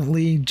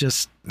recently,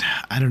 just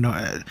I don't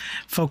know,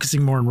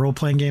 focusing more on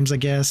role-playing games, I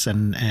guess,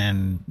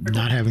 and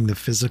not having the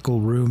physical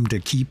room to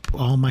keep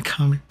all my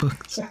comic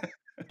books.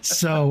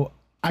 So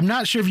I'm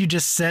not sure if you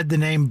just said the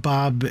name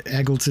Bob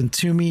Eggleton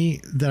to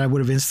me that I would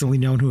have instantly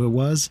known who it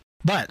was.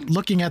 But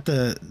looking at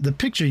the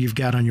picture you've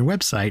got on your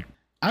website,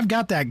 I've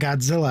got that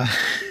Godzilla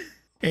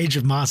Age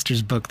of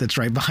Monsters book that's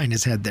right behind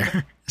his head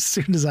there. As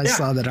soon as I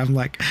saw that, I'm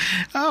like,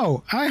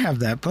 oh, I have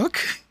that book.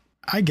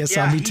 I guess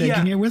I'll be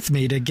taking it with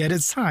me to get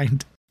it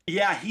signed.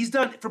 Yeah, he's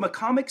done, from a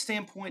comic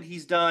standpoint, he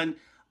did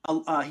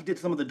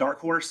some of the Dark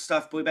Horse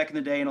stuff way back in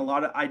the day and a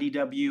lot of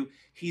IDW.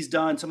 He's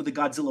done some of the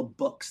Godzilla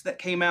books that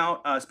came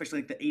out, especially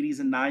like the 80s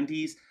and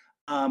 90s.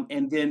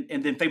 And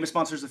then Famous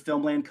Monsters of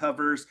Filmland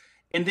covers.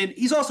 And then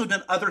he's also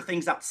done other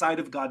things outside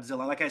of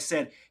Godzilla. Like I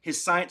said,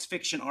 his science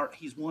fiction art,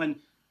 he's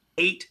won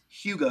 8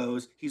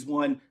 Hugos. He's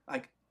won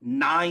like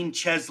 9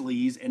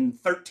 Chesleys and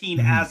 13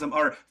 maybe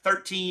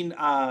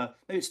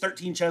it's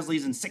 13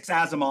 Chesleys and 6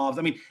 Asimovs.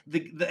 I mean,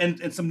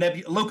 and some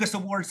Locus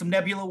Awards, some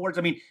Nebula Awards.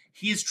 I mean,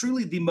 he is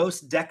truly the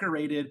most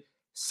decorated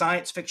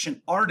science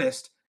fiction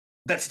artist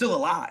that's still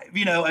alive,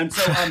 And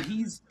so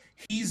he's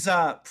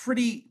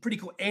pretty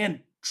cool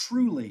and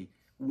truly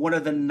one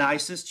of the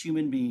nicest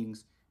human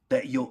beings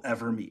that you'll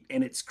ever meet,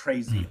 and it's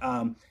crazy.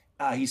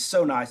 He's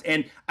so nice,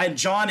 and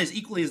John is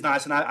equally as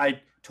nice. And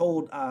I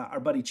told our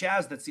buddy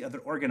Chaz, that's the other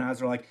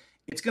organizer, like,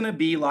 it's gonna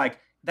be like,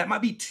 that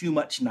might be too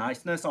much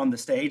niceness on the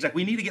stage. Like,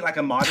 we need to get like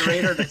a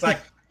moderator that's like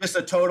just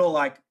a total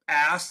like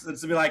ass,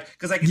 that's to be like,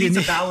 because like it needs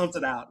to balance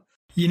it out.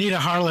 You need a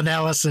Harlan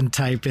Ellison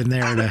type in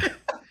there to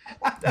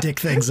dick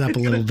things up a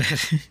little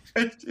bit.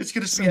 It's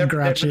gonna be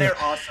grouchy, but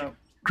they're awesome.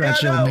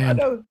 Grouchy old man. I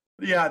know.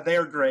 Yeah,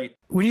 they're great.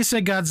 When you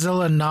say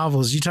Godzilla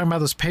novels, you talking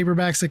about those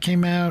paperbacks that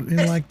came out in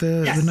like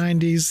the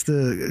 90s,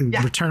 the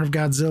Return of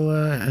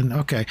Godzilla? And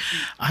okay,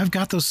 I've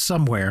got those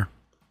somewhere,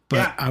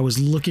 but I was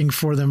looking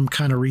for them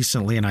kind of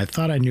recently, and I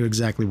thought I knew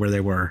exactly where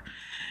they were,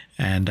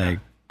 and I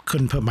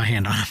couldn't put my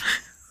hand on them.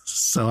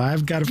 So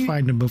I've got to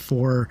find them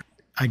before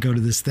I go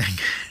to this thing.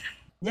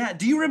 Yeah.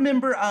 Do you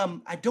remember,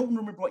 I don't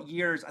remember what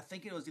years, I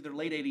think it was either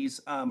late 80s,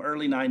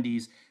 early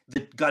 90s, the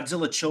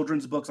Godzilla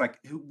children's books, like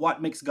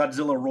What Makes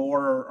Godzilla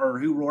Roar, or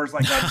Who Roars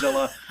Like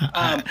Godzilla.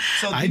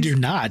 I do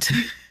not.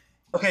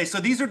 Okay, so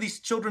these are these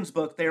children's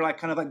books. They're like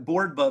kind of like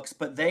board books,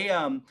 but they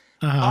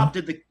Bob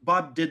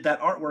did that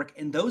artwork,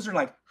 and those are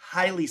like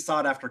highly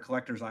sought after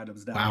collector's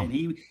items now. Wow.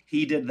 And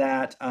he did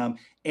that.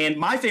 And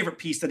my favorite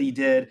piece that he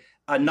did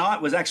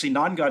was actually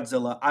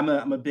non-Godzilla. I'm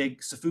a big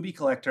Sofubi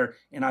collector,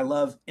 and I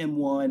love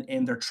M1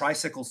 and their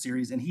Tricycle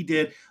series. And he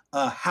did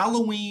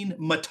Halloween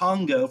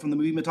Matango from the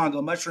movie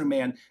Matango, Mushroom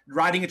Man,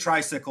 riding a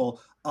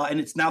tricycle. And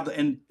it's now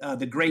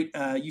the great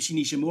Yushi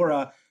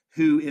Nishimura,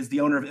 who is the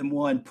owner of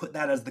M1, put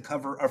that as the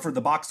cover for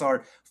the box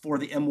art for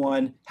the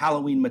M1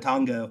 Halloween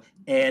Matango,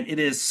 and it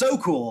is so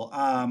cool.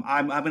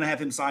 I'm gonna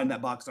have him sign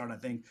that box art, I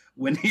think,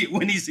 when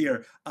he's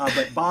here.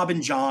 But Bob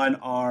and John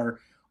are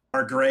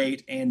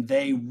great, and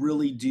they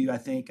really do, I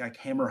think, like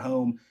hammer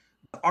home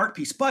the art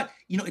piece. But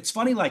it's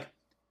funny, like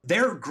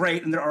they're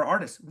great and there are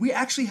artists. We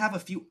actually have a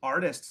few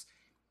artists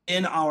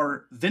in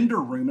our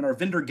vendor room, in our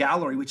vendor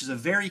gallery, which is a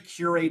very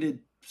curated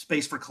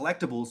space for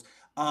collectibles.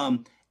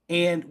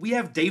 And we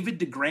have David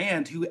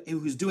DeGrand,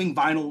 who's doing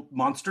vinyl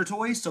monster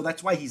toys, so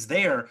that's why he's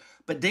there.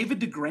 But David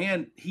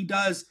DeGrand, he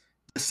does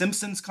the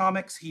Simpsons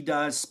comics, he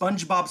does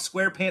SpongeBob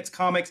SquarePants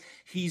comics,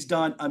 he's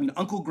done,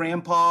 Uncle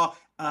Grandpa.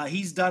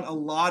 He's done a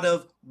lot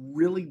of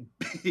really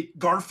big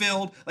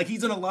Garfield, like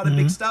he's done a lot of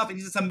big stuff, and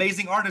he's this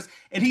amazing artist,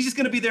 and he's just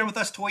going to be there with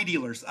us toy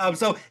dealers.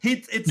 So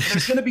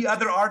there's going to be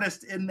other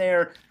artists in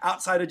there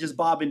outside of just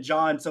Bob and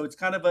John. So it's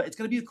going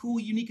to be a cool,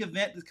 unique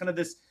event. It's kind of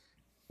this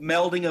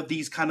melding of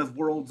these kind of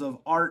worlds of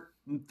art,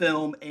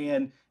 film,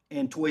 and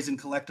toys and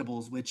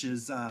collectibles, which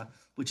is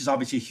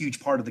obviously a huge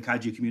part of the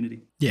kaiju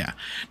community. Yeah.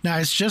 Now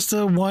it's just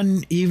a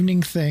one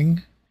evening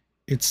thing.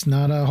 It's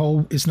not a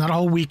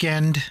whole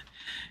weekend.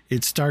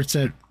 It starts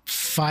at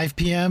 5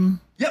 p.m.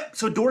 Yep.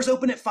 So doors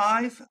open at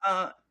 5,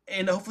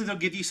 and hopefully they'll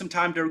give you some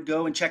time to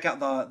go and check out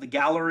the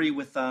gallery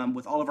with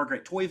all of our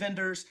great toy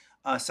vendors,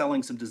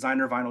 selling some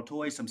designer vinyl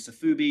toys, some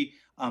Safubi,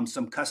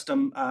 some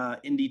custom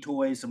indie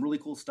toys, some really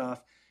cool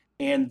stuff.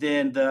 And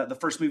then the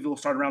first movie will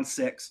start around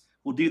 6.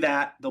 We'll do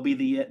that. There'll be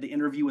the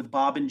interview with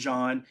Bob and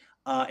John.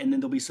 And then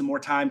there'll be some more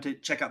time to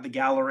check out the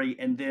gallery.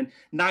 And then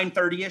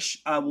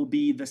 9:30ish will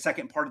be the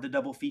second part of the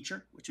double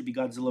feature, which would be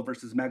Godzilla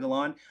versus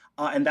Megalon.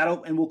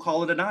 And we'll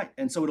call it a night.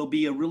 And so it'll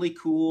be a really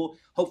cool,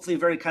 hopefully a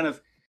very kind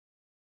of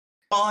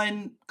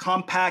fun,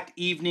 compact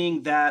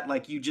evening that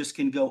like you just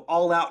can go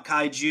all out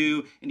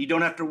kaiju and you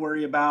don't have to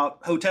worry about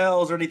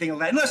hotels or anything like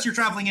that. Unless you're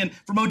traveling in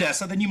from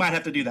Odessa, then you might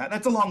have to do that.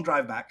 That's a long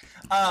drive back.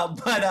 For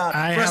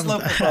us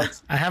local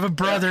folks. I have a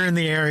brother in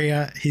the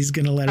area. He's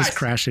going to let us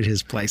crash at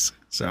his place.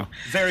 So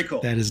very cool.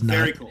 That is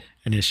not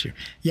an issue.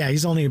 Yeah,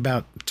 he's only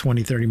about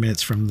 20, 30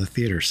 minutes from the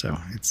theater. So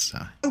it's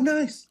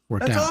nice.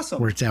 Awesome.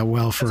 Worked out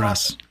well for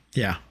us. Awesome.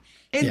 Yeah.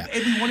 And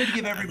we wanted to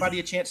give everybody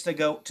a chance to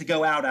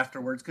go out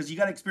afterwards, because you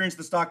got to experience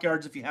the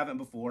stockyards if you haven't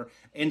before.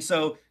 And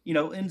so,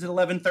 ends at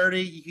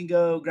 11:30. You can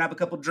go grab a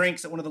couple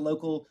drinks at one of the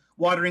local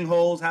watering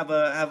holes, have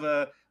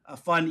a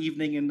fun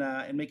evening,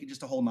 and make it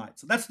just a whole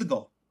night. So that's the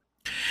goal.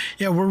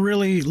 Yeah, we're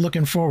really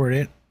looking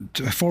forward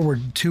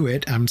to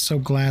it. I'm so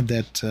glad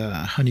that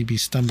Honeybee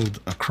stumbled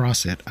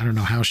across it. I don't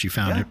know how she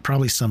found it.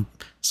 Probably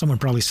someone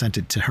probably sent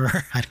it to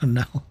her. I don't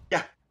know.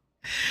 Yeah.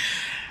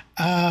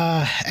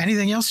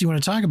 Anything else you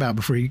want to talk about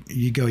before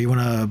you go? You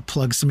want to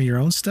plug some of your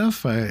own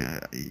stuff?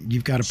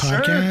 You've got a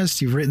podcast.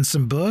 Sure. You've written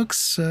some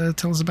books.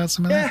 Tell us about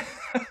some of that.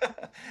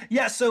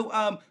 Yeah.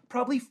 So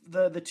probably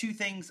the two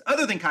things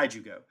other than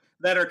Kaiju Go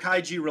that are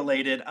kaiju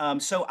related.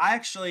 So I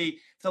actually,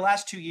 for the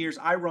last 2 years,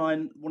 I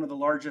run one of the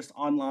largest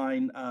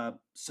online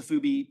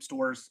Safubi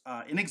stores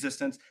in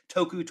existence,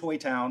 Toku Toy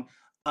Town.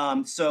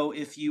 So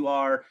if you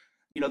are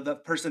the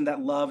person that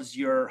loves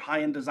your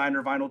high-end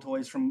designer vinyl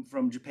toys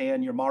from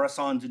Japan, your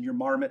Marasans and your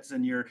Marmots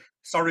and your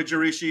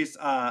Sarujirishis,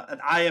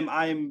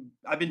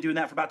 I've been doing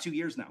that for about 2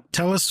 years now.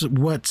 Tell us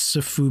what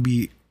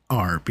Safubi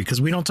are,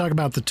 because we don't talk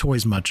about the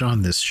toys much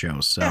on this show.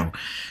 So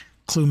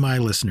clue my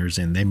listeners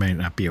in, they might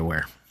not be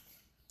aware.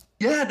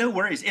 Yeah, no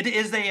worries. It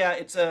is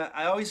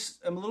I always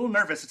am a little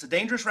nervous. It's a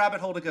dangerous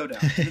rabbit hole to go down.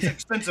 It's an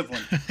expensive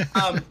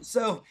one.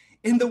 So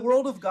in the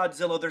world of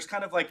Godzilla, there's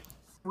kind of like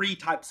 3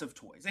 types of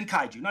toys, and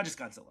kaiju, not just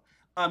Godzilla.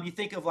 You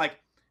think of like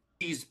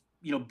these,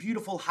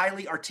 beautiful,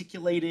 highly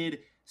articulated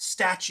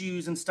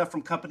statues and stuff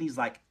from companies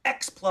like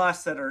X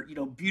Plus that are,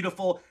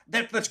 beautiful.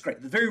 That's great.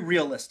 They're very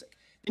realistic.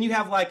 Then you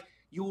have like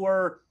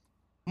your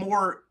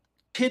more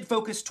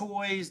kid-focused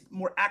toys,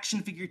 more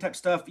action figure type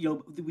stuff.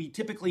 We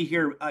typically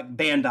hear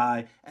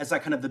Bandai as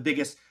like kind of the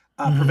biggest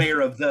purveyor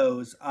of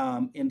those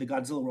in the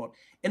Godzilla world.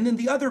 And then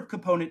the other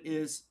component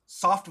is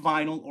soft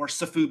vinyl, or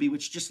Safubi,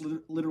 which just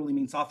literally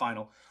means soft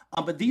vinyl.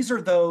 But these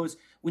are those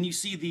when you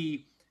see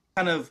the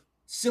kind of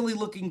silly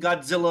looking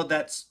Godzilla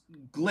that's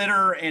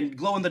glitter and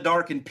glow in the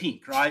dark and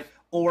pink, right?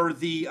 Or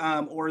the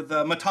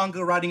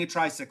Matanga riding a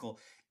tricycle.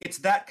 It's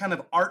that kind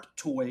of art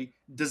toy,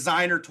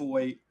 designer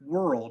toy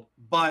world.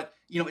 But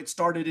it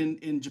started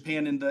in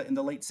Japan in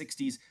the late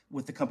 60s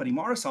with the company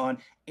Marasan,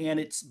 and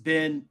it's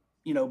been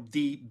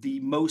the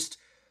most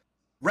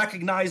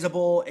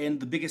recognizable and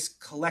the biggest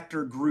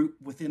collector group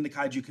within the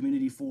kaiju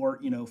community for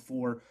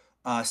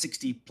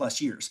 60 plus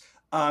years.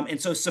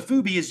 And so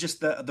Safubi is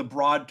just the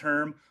broad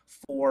term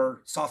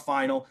for soft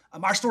vinyl.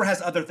 Our store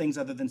has other things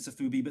other than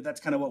Safubi, but that's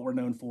kind of what we're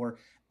known for.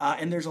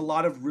 And there's a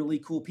lot of really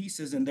cool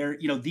pieces, and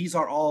these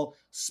are all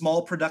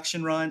small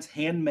production runs,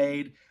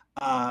 handmade.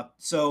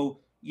 So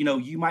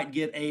you might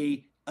get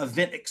a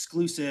event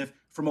exclusive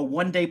from a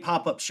one-day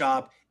pop-up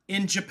shop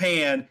in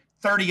Japan.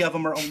 30 of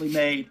them are only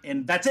made,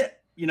 and that's it.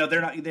 They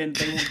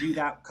won't do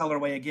that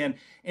colorway again.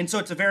 And so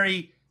it's a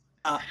very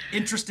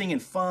interesting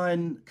and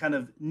fun kind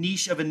of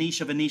niche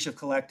of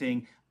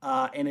collecting.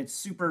 And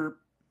it's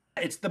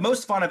the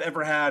most fun I've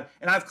ever had.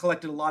 And I've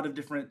collected a lot of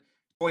different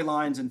toy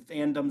lines and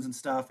fandoms and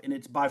stuff. And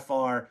it's by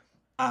far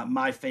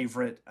my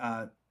favorite.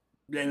 And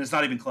it's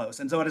not even close.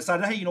 And so I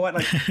decided, hey, you know what?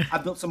 Like, I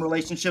built some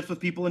relationships with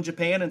people in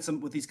Japan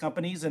and with these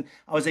companies. And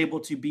I was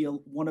able to be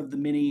one of the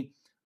many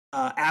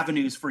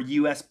avenues for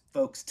U.S.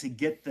 folks to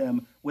get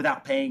them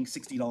without paying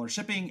 $60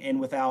 shipping and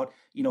without,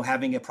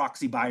 having a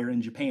proxy buyer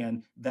in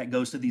Japan that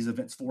goes to these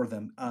events for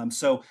them.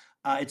 So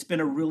it's been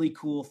a really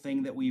cool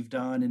thing that we've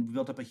done, and we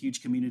built up a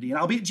huge community. And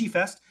I'll be at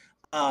G-Fest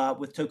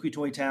with Toku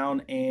Toy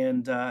Town,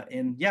 and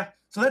yeah,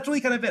 so that's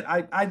really kind of it.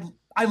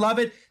 I love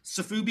it.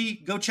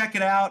 Sofubi, go check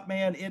it out,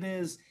 man. It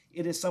is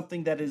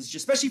something that is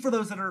just, especially for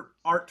those that are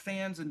art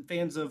fans and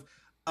fans of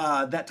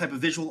that type of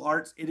visual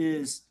arts.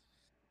 It's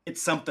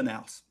something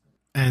else.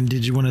 And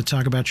did you want to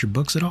talk about your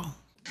books at all?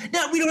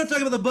 No, we don't have to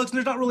talk about the books.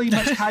 There's not really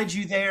much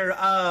kaiju there.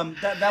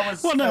 That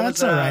was well. No,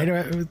 that's all right.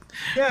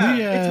 Yeah,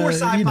 it's more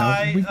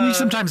sci-fi. We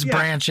sometimes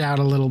branch out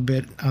a little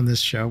bit on this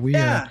show. We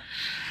don't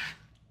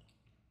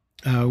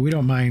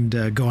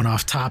mind going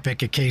off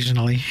topic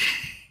occasionally.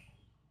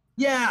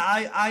 Yeah,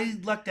 I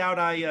lucked out.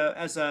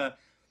 As a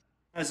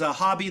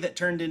hobby that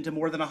turned into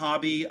more than a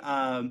hobby.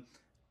 I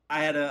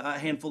had a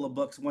handful of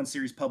books, one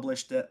series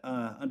published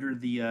under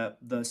the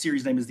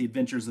series name is The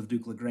Adventures of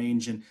Duke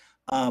LaGrange.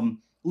 And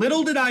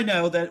little did I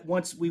know that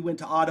once we went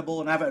to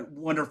Audible, and I have a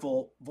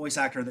wonderful voice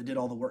actor that did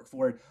all the work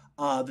for it,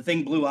 the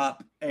thing blew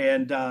up.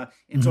 And so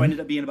it ended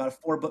up being about a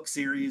 4-book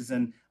series.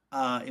 And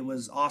it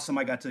was awesome.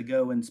 I got to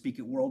go and speak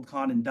at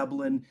Worldcon in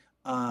Dublin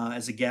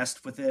as a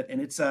guest with it.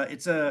 And it's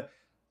a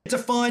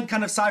fun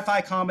kind of sci-fi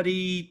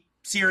comedy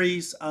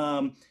series.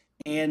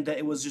 And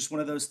it was just one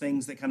of those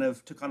things that kind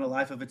of took on a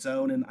life of its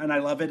own. And I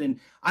love it. And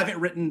I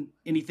haven't written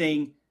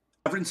anything.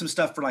 I've written some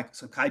stuff for like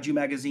some kaiju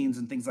magazines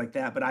and things like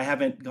that, but I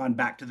haven't gone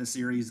back to the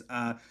series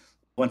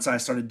once I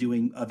started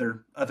doing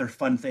other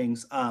fun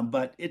things.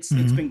 But it's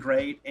been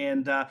great.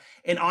 And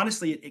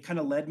honestly, it kind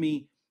of led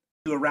me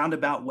to a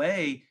roundabout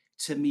way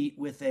to meet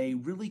with a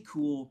really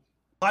cool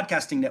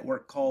podcasting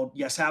network called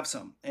Yes Have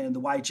Some, and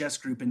the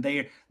YHS group, and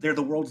they're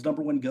the world's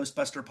 #1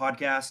 Ghostbuster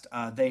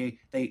podcast. They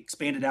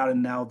expanded out,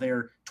 and now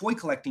their toy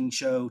collecting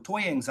show,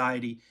 Toy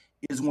Anxiety,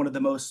 is one of the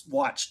most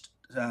watched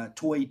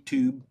toy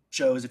tube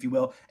shows, if you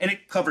will, and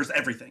it covers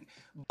everything.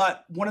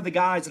 But one of the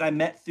guys that I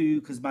met through,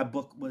 because my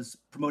book was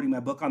promoting my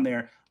book on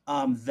there,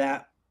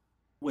 that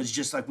was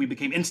just like we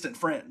became instant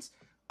friends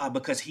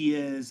because he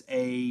is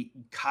a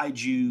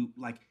kaiju,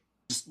 like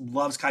just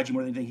loves kaiju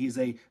more than anything. He's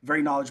a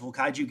very knowledgeable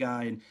kaiju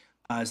guy, and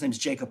his name's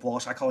Jacob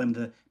Walsh. I call him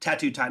the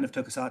Tattooed Titan of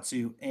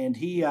Tokusatsu. And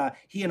he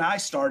and I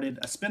started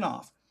a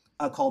spinoff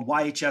called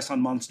YHS on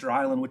Monster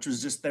Island, which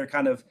was just their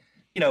kind of,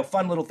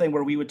 fun little thing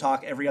where we would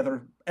talk every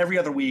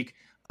other week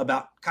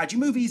about kaiju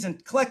movies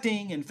and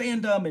collecting and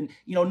fandom, and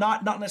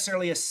not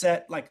necessarily a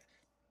set like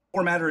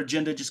format or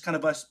agenda, just kind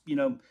of us,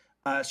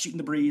 shooting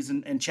the breeze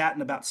and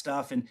chatting about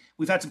stuff. And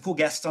we've had some cool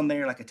guests on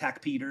there like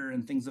Attack Peter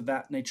and things of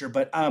that nature.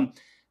 But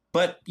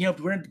we've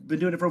been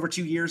doing it for over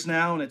 2 years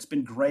now, and it's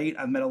been great.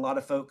 I've met a lot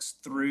of folks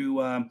through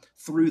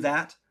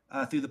that,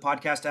 through the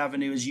podcast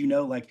avenue. As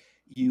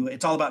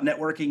it's all about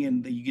networking,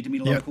 and you get to meet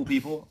a lot of cool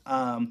people.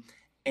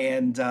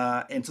 And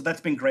so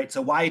that's been great.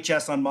 So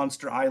YHS on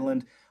Monster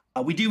Island.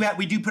 We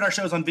do put our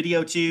shows on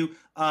video too.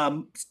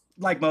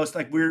 Like most,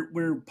 like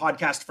we're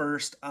podcast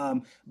first.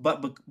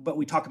 But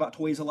we talk about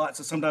toys a lot.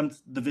 So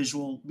sometimes the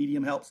visual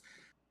medium helps.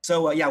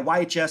 So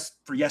YHS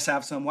for Yes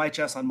Have Some,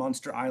 YHS on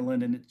Monster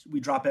Island, and we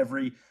drop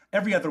every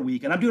other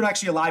week. And I'm doing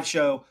actually a live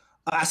show.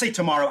 I say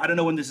tomorrow. I don't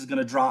know when this is going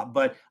to drop,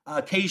 but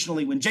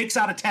occasionally when Jake's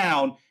out of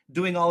town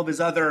doing all of his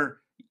other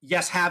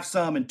Yes Have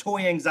Some and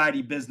Toy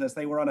Anxiety business,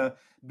 they were on a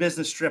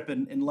business trip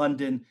in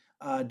London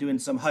doing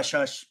some hush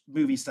hush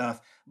movie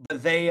stuff.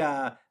 But they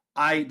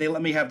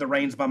let me have the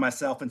reins by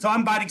myself, and so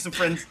I'm inviting some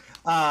friends,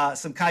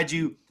 some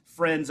kaiju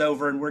friends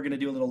over, and we're going to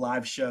do a little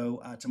live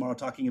show tomorrow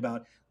talking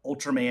about the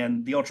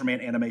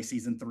Ultraman anime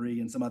season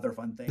 3 and some other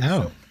fun things.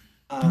 Oh,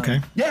 okay.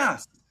 Yeah.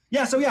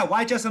 So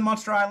YHS on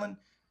Monster Island,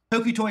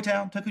 Toku Toy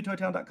Town,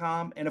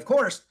 TokuToyTown.com, and of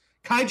course,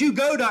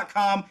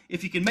 KaijuGo.com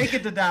if you can make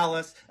it to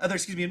Dallas.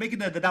 Make it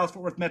to the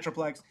Dallas-Fort Worth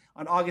Metroplex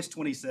on August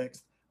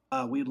 26th.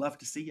 We'd love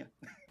to see you.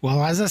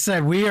 Well, as I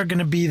said, we are going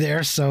to be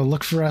there, so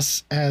look for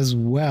us as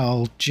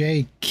well.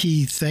 Jay,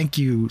 Keith, thank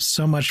you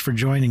so much for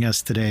joining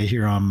us today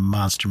here on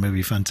Monster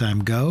Movie Fun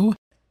Time Go.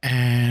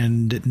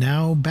 And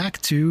now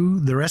back to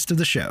the rest of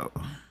the show.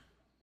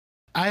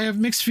 I have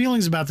mixed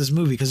feelings about this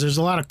movie because there's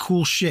a lot of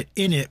cool shit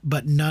in it,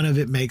 but none of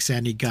it makes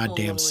any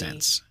goddamn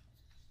sense.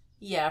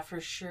 Yeah, for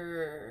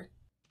sure.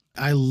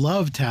 I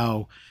loved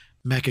how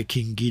Mecha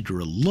King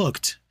Ghidorah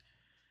looked.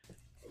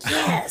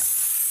 Yes,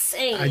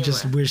 same. I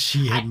just wish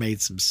he had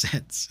made some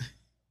sense.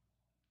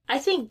 I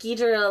think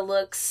Ghidorah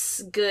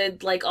looks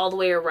good, like, all the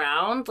way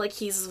around. Like,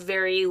 he's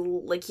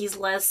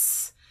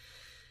less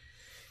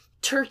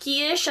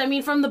turkey-ish. I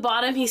mean, from the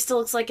bottom, he still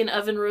looks like an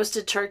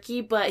oven-roasted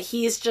turkey, but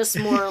he's just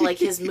more like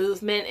his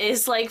movement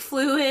is, like,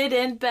 fluid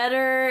and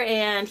better,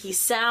 and he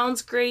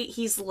sounds great.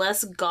 He's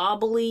less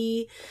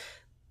gobbly.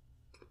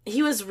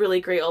 He was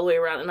really great all the way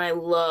around, and I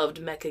loved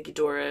Mecha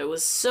Ghidorah. It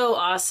was so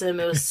awesome.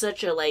 It was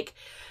such a, like,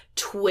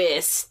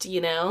 twist,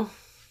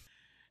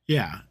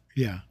 Yeah.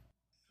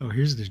 Oh,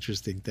 here's an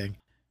interesting thing.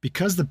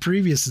 Because the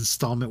previous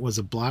installment was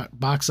a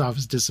box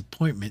office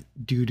disappointment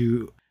due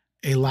to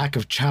a lack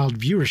of child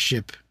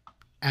viewership,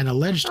 An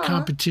alleged Aw.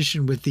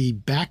 competition with the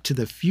Back to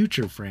the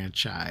Future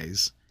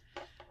franchise.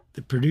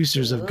 The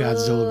producers of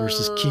Godzilla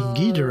vs. King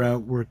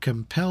Ghidorah were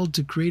compelled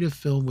to create a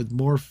film with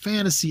more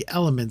fantasy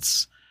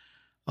elements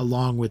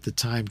along with the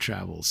time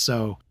travel.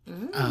 So,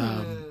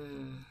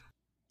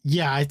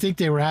 yeah, I think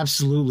they were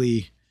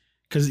absolutely,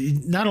 because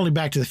not only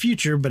Back to the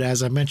Future, but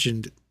as I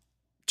mentioned,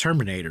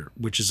 Terminator,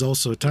 which is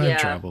also a time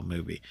travel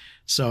movie.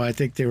 So I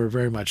think they were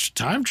very much,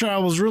 time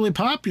travel is really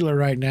popular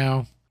right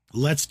now.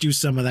 Let's do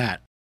some of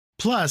that.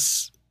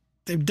 Plus,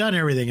 they've done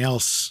everything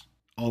else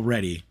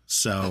already.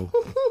 So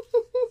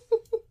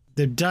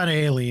they've done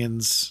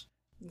Aliens.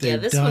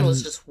 They've this done one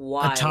was just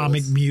wild.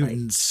 Atomic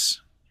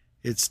Mutants.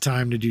 It's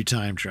time to do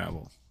time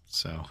travel.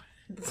 So,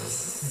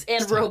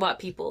 and robot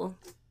people.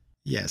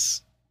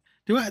 Yes.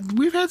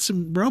 We've had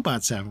some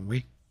robots, haven't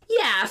we?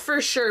 Yeah,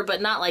 for sure,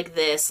 but not like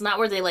this. Not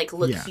where they like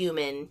look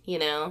human, you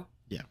know?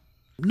 Yeah.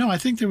 No, I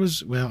think there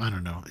was, well, I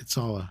don't know. It's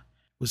all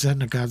was that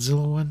in a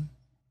Godzilla one?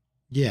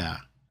 Yeah.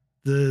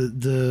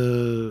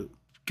 The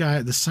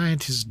guy, the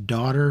scientist's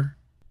daughter,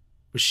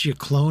 was she a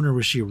clone or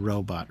was she a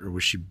robot or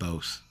was she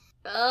both?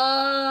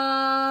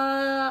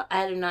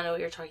 I do not know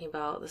what you're talking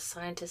about. The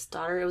scientist's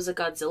daughter. It was a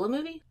Godzilla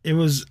movie? It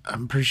was,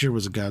 I'm pretty sure it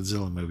was a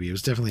Godzilla movie. It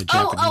was definitely a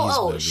Japanese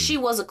movie. She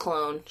was a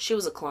clone. She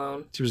was a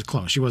clone. She was a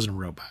clone. She wasn't a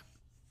robot.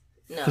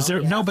 No.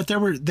 No, but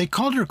they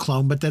called her a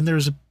clone, but then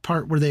there's a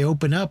part where they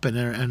open up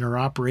and are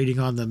operating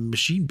on the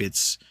machine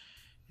bits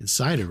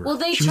inside of her. Well,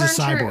 they she turned was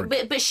a cyborg.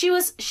 her, but she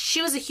was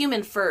a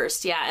human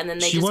first, yeah, and then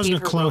they she just wasn't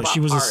gave a her clone. robot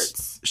She was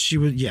parts. she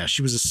was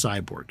a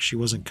cyborg. She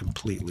wasn't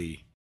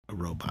completely a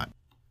robot.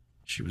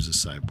 She was a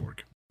cyborg,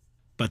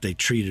 but they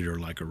treated her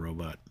like a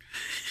robot.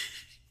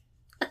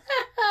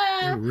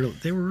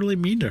 They were really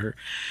mean to her.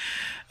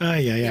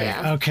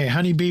 Yeah. Okay,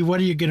 Honeybee, what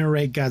are you gonna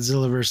rate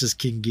Godzilla versus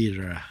King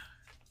Ghidorah?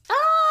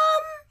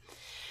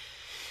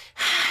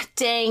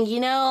 Dang,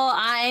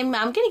 I'm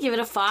gonna give it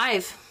a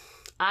 5.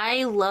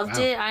 I loved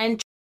it. I enjoyed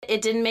it.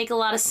 It didn't make a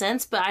lot of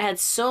sense, but I had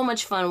so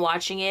much fun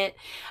watching it.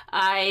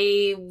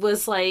 I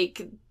was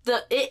like,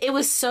 it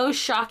was so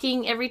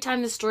shocking every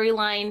time the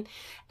storyline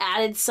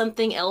added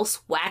something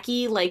else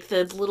wacky, like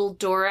the little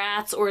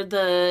Dorats or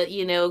the,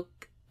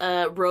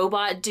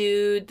 robot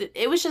dude.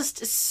 It was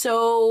just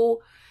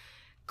so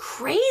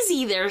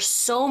crazy. There's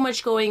so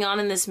much going on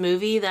in this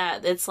movie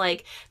that it's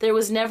like there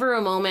was never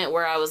a moment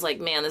where I was like,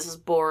 man, this is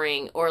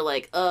boring, or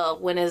like,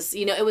 when is,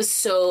 it was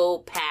so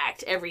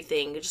packed,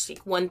 everything, just like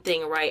one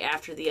thing right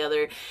after the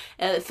other.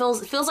 It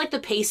feels like the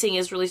pacing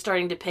is really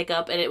starting to pick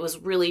up, and it was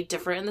really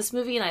different in this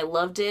movie, and I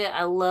loved it.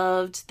 I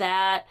loved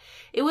that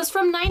it was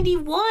from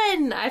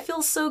 91. I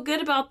feel so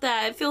good about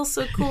that. It feels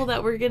so cool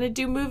that we're gonna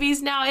do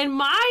movies now in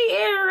my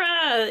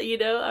era.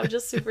 I'm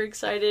just super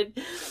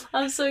excited.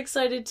 I'm so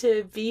excited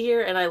to be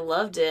here, and I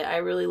loved it. I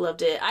really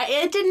loved it.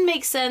 It didn't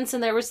make sense,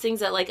 and there was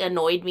things that like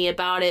annoyed me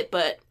about it,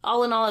 but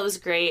all in all, it was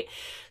great.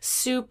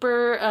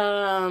 Super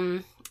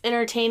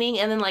entertaining,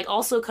 and then like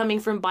also coming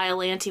from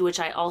Biollante,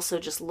 which I also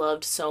just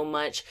loved so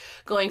much.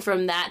 Going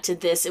from that to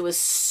this, it was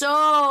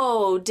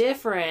so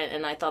different,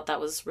 and I thought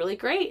that was really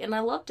great, and I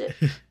loved it.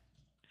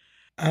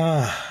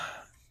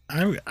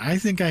 I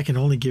think I can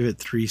only give it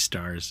 3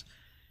 stars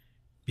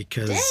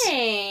because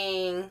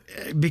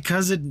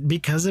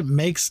it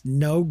makes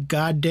no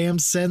goddamn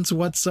sense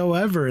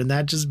whatsoever, and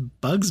that just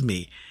bugs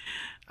me.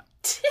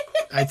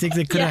 I think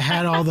they could have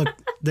had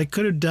they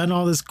could have done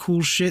all this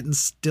cool shit and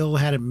still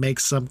had it make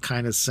some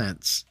kind of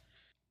sense.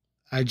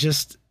 I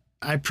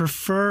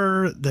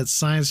prefer that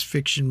science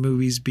fiction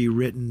movies be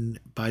written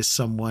by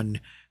someone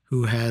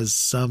who has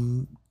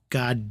some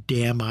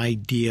goddamn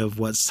idea of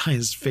what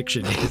science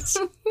fiction is.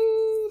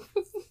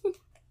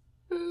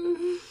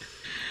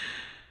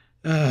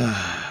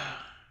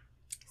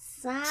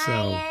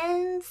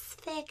 Science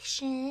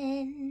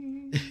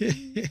fiction.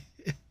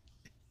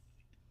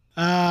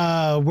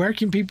 Where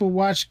can people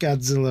watch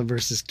Godzilla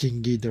vs.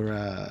 King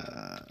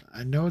Ghidorah?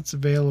 I know it's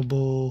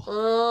available.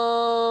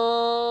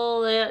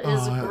 Oh, that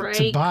is a great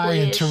to buy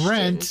question. and to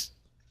rent.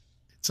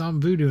 It's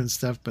on Vudu and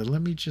stuff, but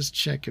let me just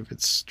check if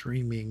it's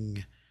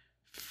streaming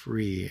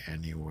free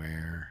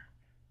anywhere.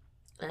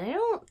 I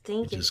don't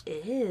think it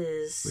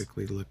is.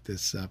 Quickly look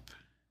this up.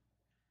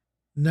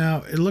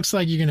 No, it looks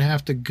like you're gonna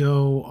have to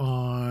go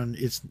on.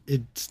 It's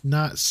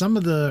not. Some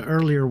of the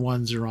earlier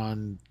ones are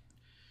on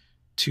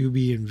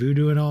Tubi and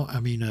Vudu and all. I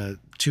mean,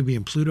 Tubi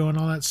and Pluto and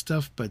all that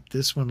stuff. But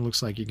this one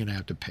looks like you're gonna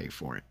have to pay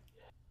for it.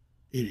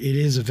 It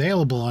is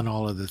available on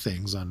all of the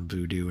things on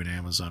Vudu and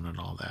Amazon and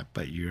all that,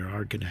 but you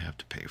are gonna have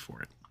to pay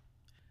for it.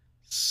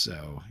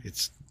 So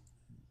it's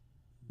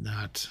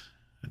not.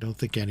 I don't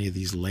think any of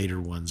these later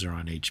ones are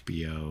on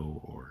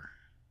HBO or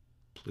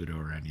Pluto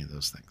or any of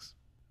those things.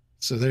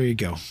 So there you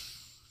go.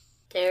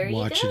 There you go.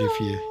 Watch it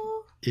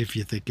if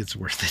you think it's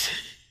worth it.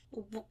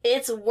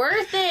 It's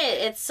worth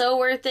it. It's so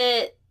worth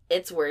it.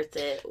 It's worth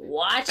it.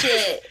 Watch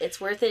it. It's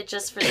worth it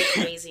just for the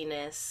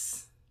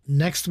craziness.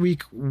 Next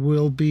week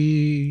we'll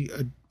be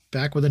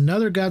back with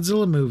another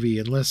Godzilla movie,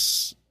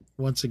 unless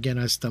once again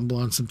I stumble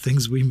on some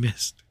things we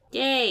missed.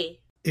 Yay.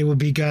 It will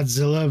be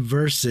Godzilla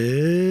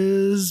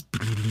versus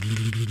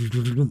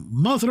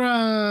Mothra.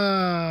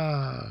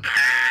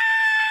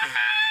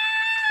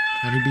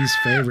 Honeybee's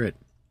favorite.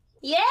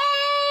 Yay!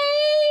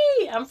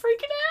 I'm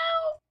freaking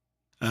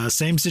out.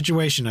 Same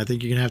situation. I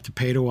think you're going to have to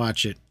pay to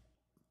watch it,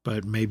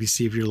 but maybe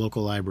see if your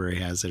local library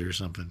has it or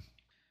something.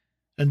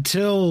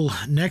 Until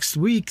next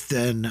week,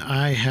 then,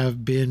 I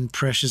have been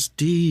Precious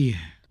D.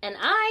 And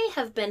I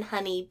have been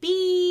Honey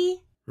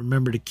Bee.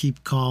 Remember to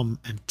keep calm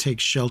and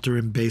take shelter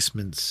in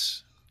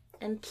basements.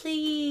 And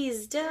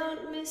please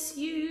don't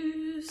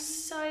misuse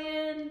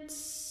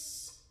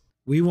science.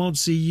 We won't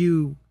see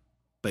you,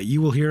 but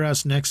you will hear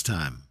us next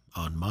time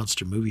on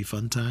Monster Movie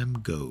Fun Time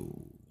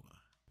Go.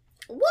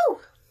 Woo!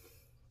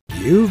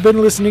 You've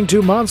been listening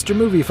to Monster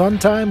Movie Fun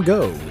Time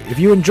Go. If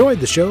you enjoyed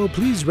the show,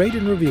 please rate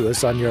and review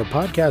us on your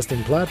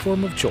podcasting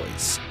platform of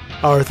choice.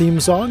 Our theme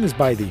song is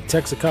by the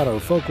Texacato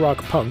Folk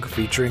Rock Punk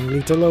featuring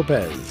Lita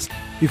Lopez.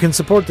 You can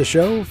support the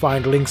show,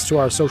 find links to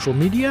our social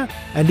media,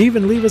 and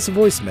even leave us a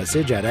voice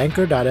message at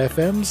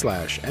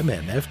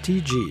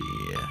anchor.fm/MNFTG.